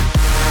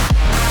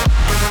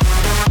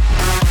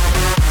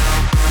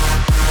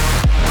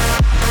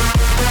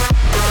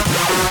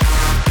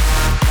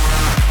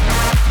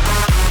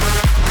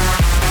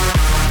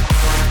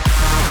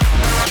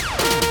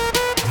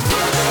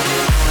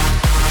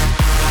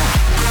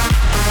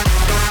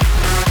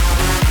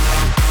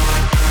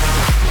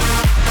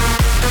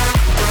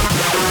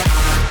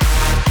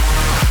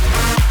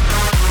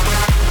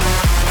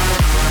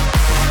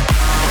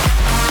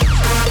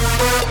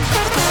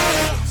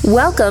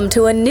 Welcome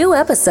to a new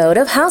episode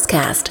of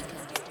Housecast.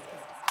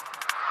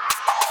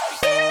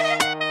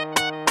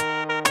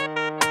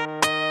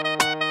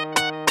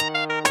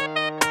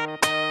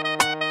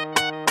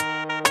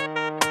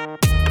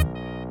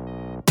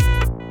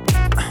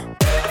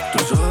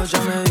 Tus ojos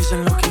ya me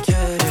dicen lo que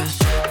quieres,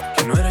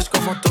 que no eres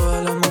como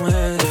todas las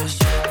mujeres.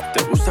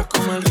 Te gusta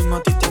como el ritmo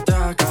a ti te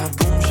ataca,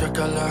 boom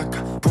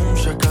shakalaka, boom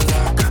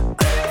shakalaka.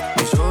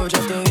 Mis ojos ya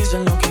te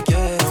dicen lo que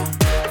quiero,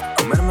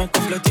 comerme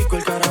completico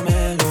el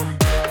caramelo,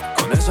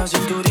 con esa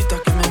cinturita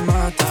que me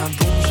mata,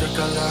 boom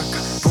shakalaka,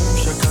 boom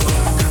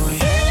shakalaka.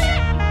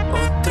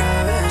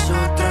 Otra vez,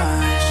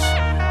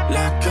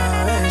 la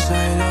cabeza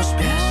y los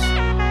pies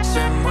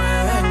se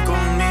mueven.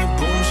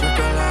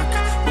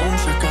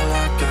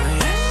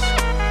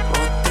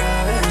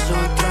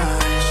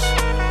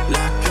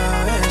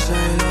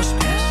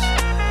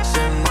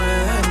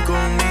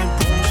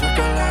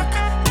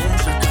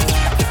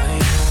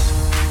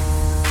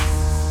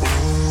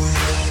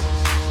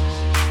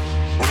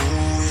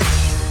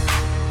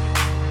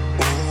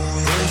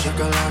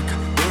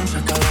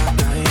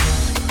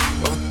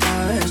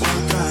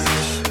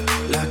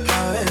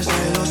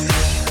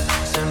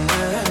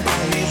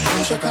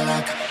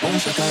 shakalaka, boom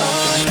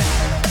shakalaka.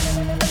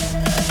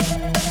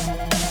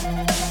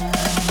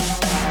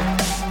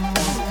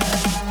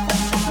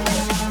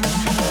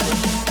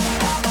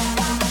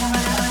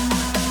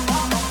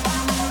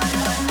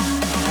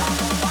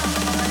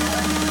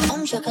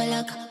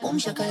 Shakalaka, boom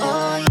shakalaka.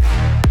 Oh, yeah.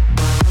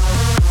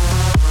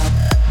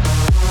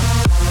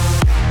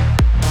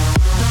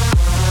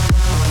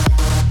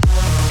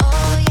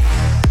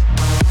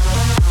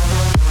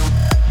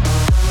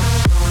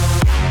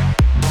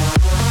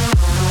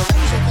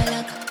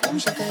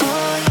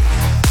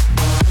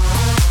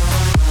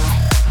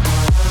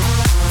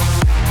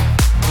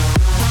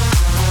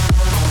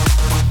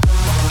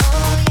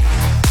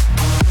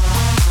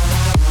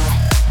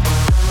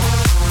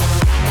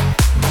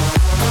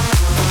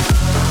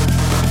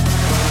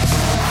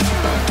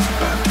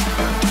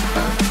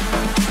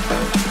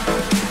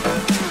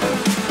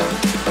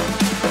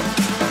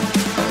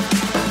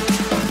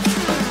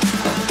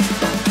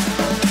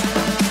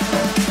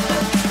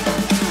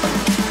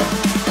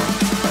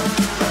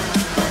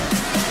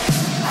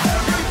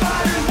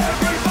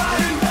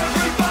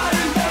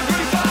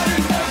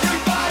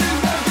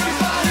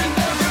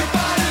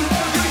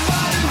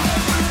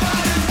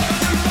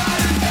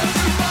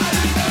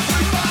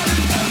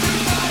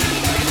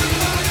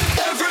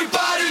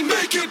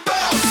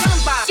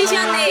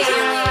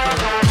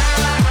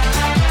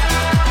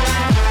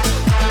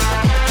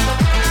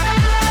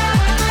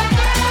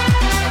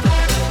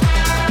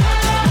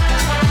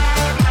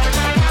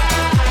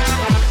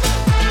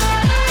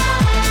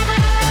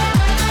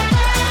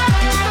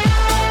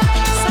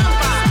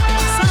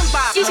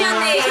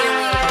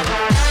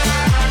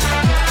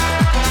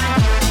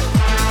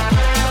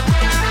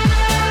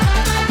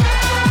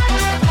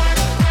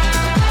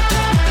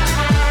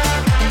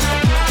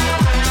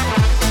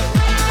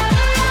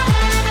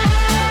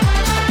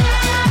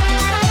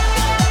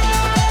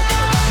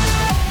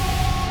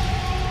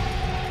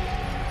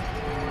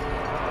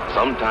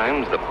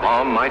 Sometimes the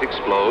bomb might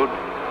explode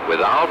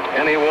without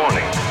any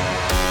warning.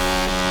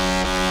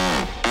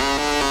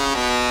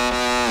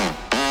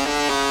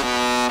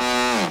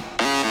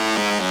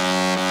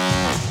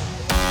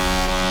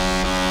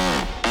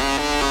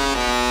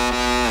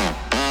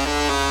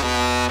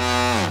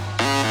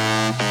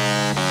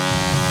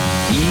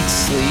 Eat,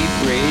 sleep,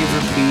 rave,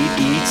 repeat.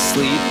 Eat,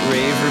 sleep,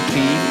 rave,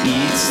 repeat.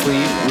 Eat,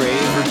 sleep,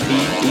 rave,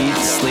 repeat. Eat,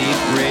 sleep,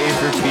 rave,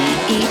 repeat.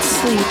 Eat,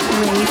 sleep,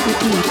 rave,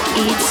 repeat.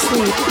 Eat,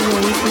 sleep,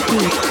 rave,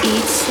 repeat.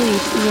 Eat,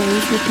 sleep,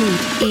 rave, repeat.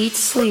 Eat,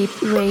 sleep,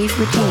 rave,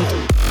 repeat.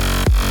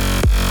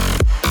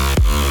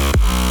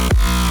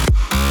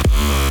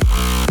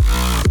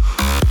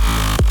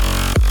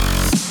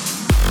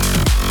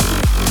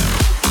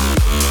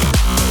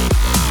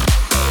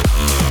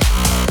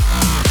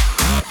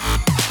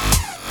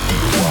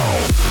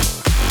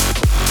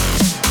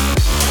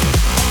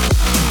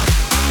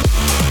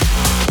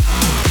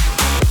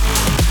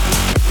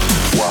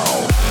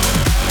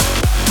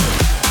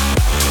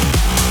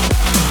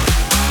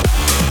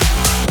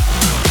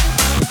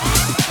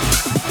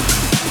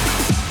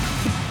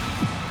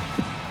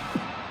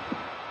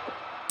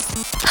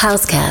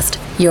 Housecast,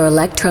 your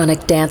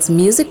electronic dance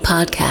music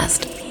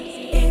podcast.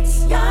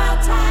 It's your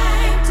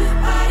time to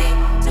party,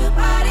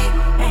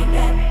 and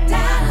get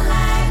down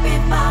like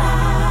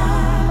before.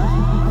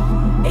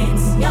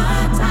 It's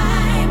your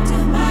time to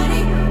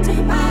party,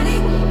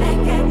 and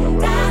get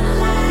down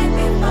like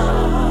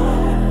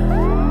before.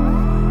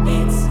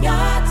 It's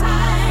your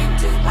time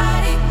to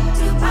party,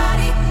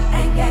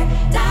 and get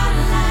down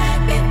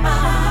like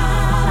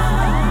before.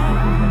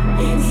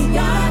 It's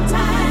your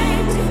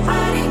time to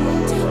party,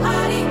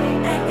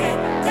 and get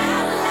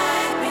down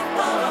like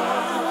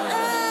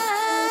before.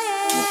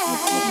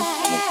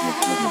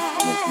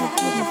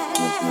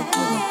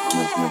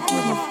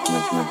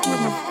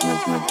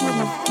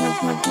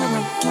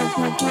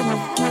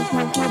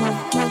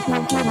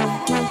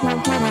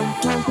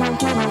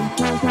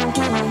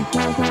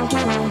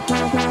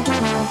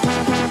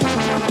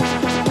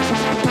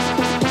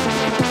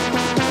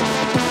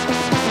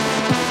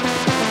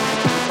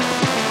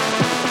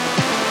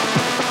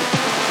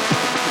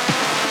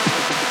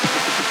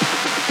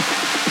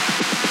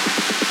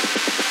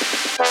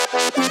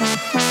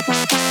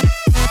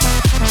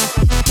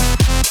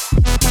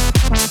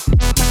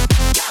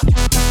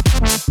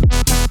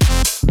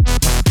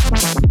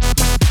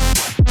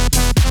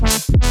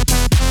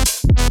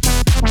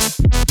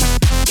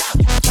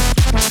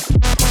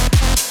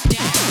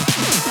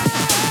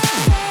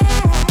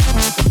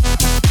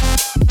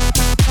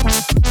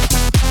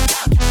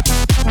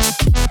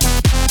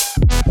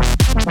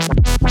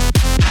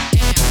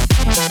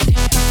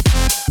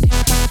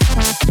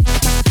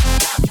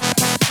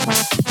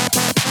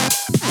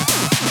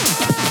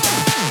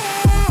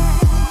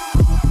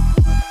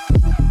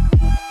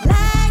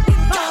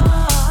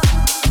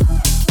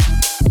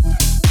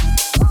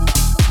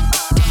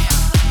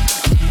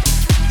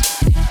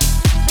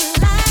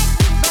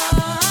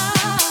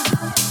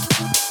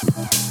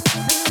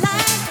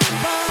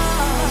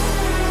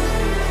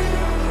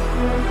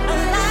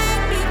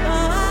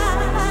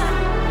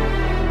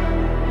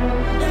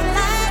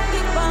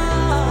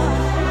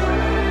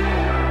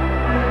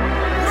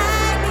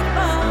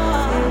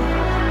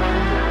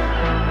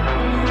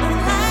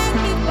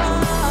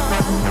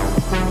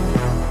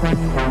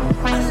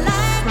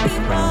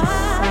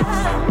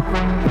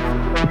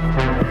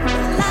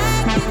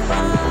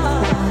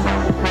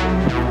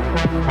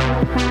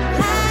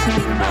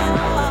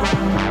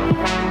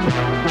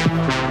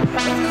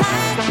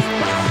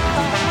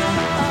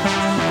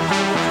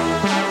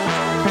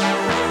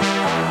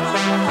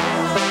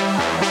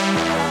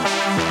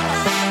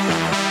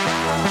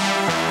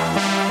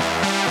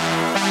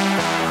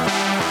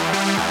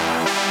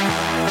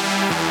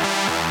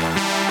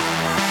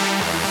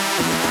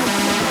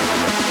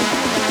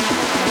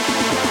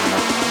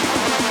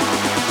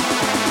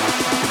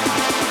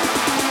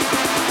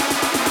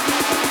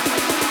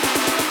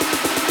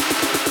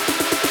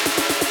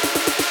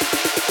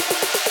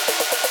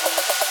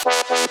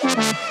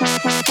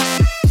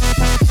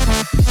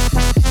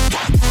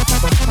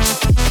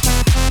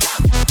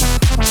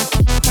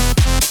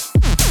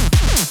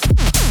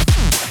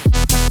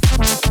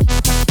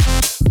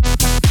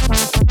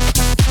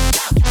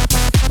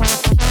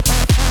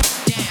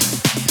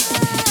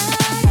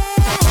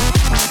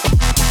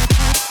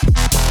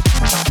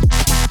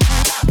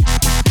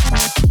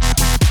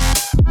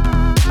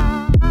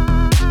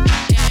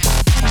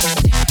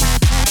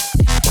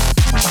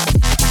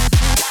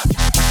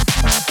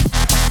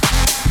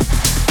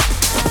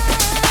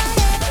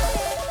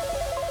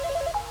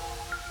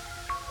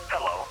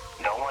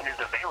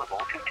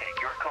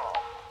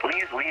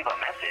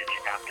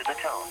 after the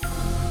tone.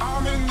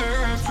 I'm in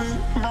this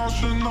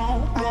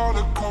emotional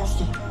roller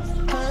coaster.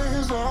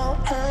 Hands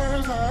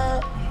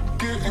up,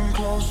 getting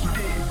closer.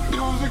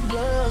 Music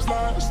blares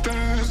like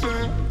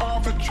dancing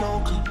off a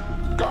choker.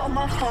 Got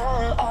my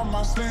heart on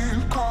my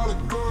sleeve, call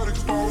it good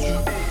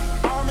exposure.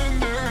 I'm in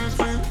this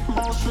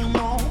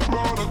emotional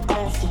roller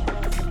coaster.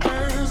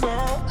 Hands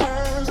up,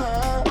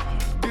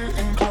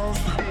 getting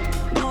closer.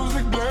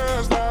 Music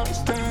blares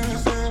like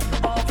dancing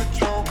off a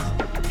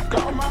choker.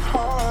 Got my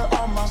heart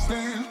on my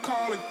sleeve,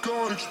 call it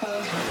good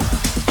exposure.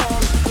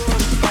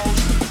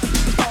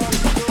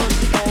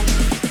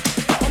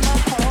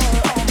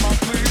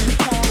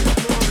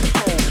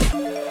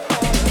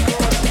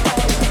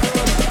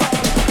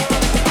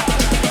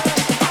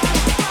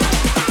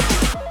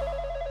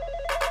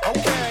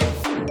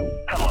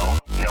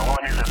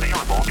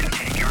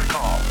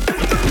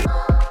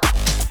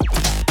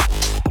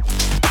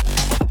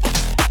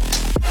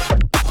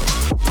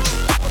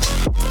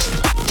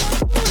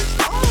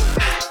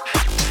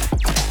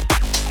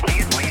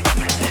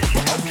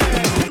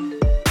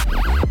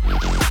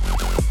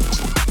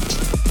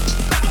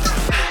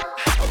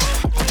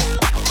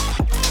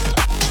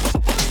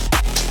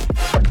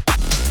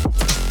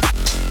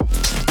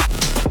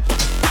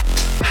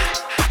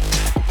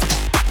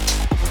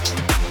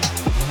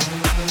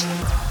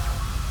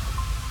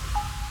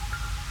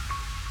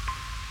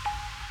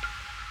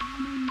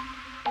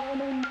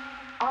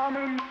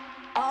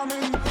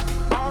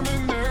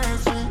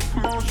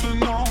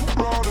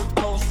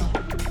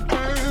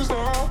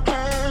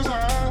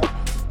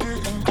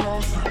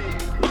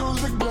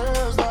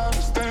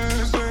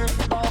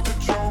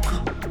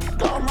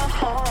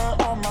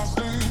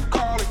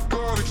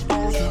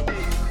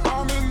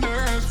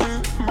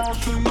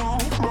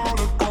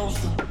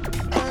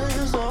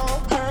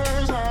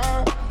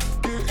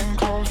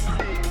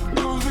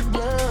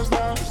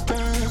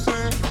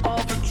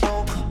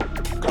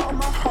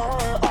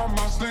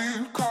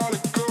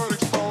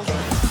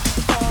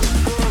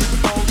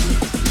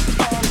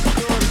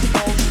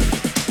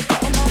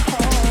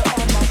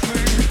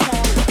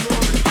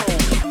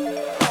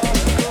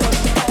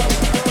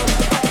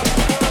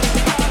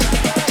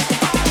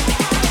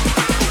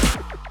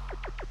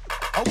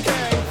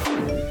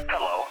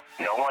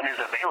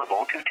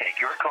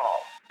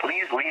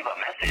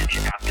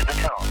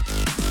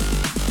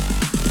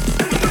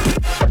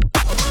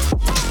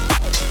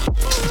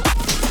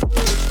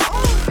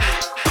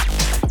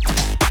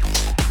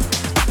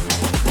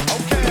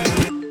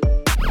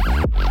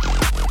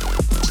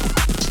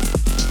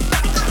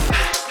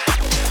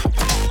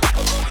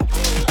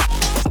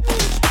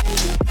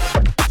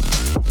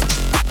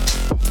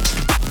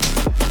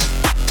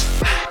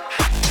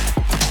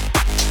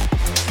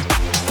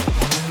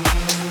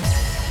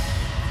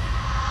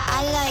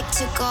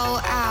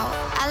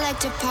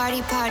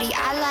 Party,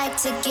 I like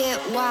to get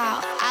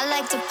wild. I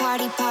like to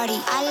party.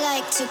 I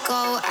like to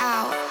go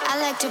out. I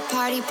like to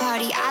party.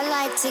 I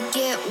like to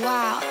get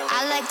wild.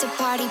 I like to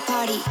party.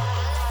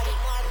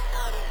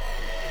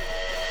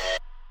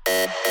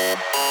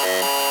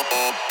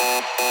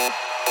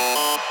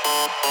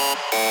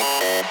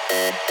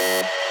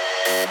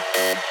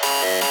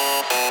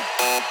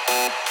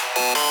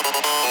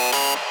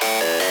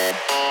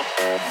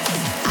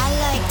 I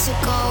like to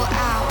go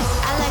out.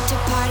 I like to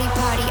party.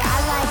 I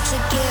like to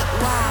get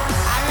wild.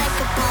 I like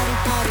to party.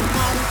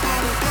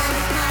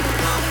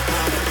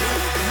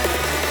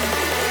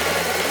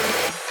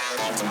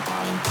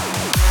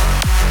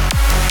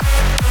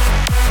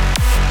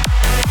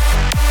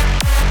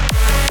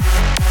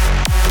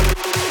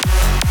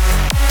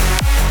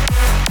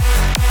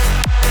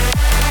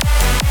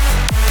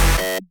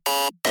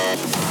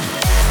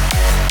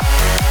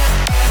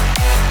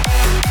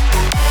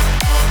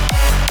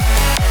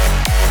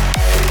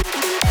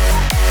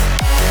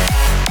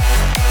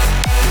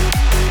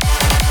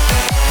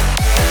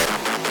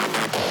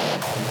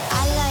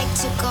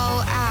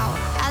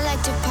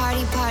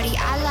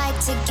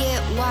 To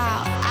get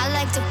wild, I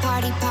like to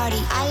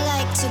party. I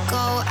like to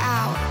go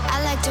out.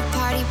 I like to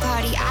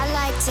party. I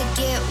like to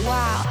get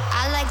wild.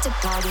 I like to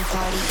party.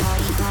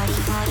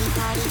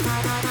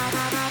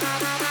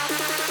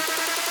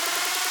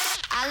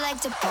 I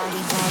like to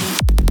party.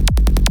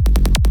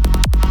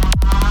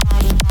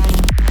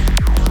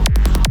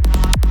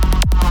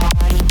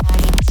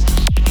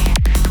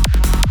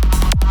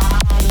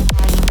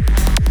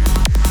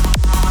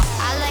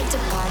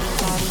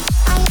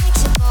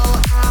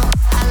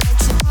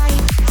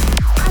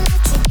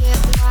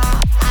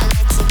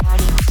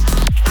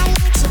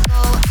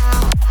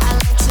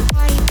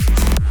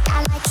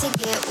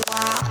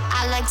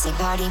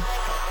 Party.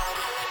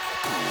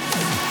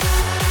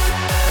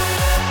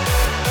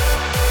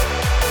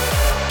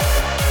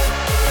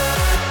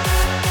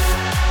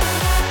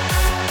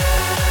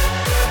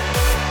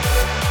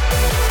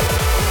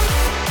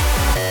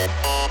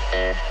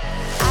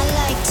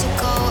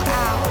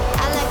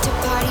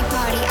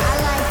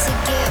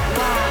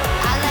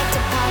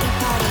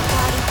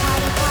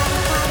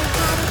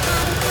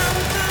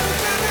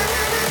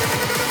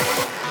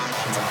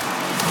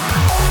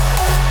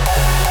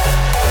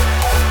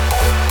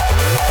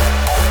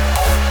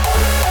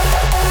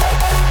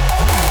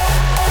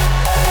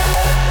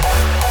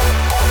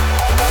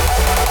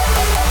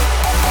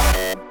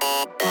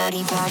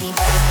 party,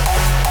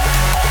 party.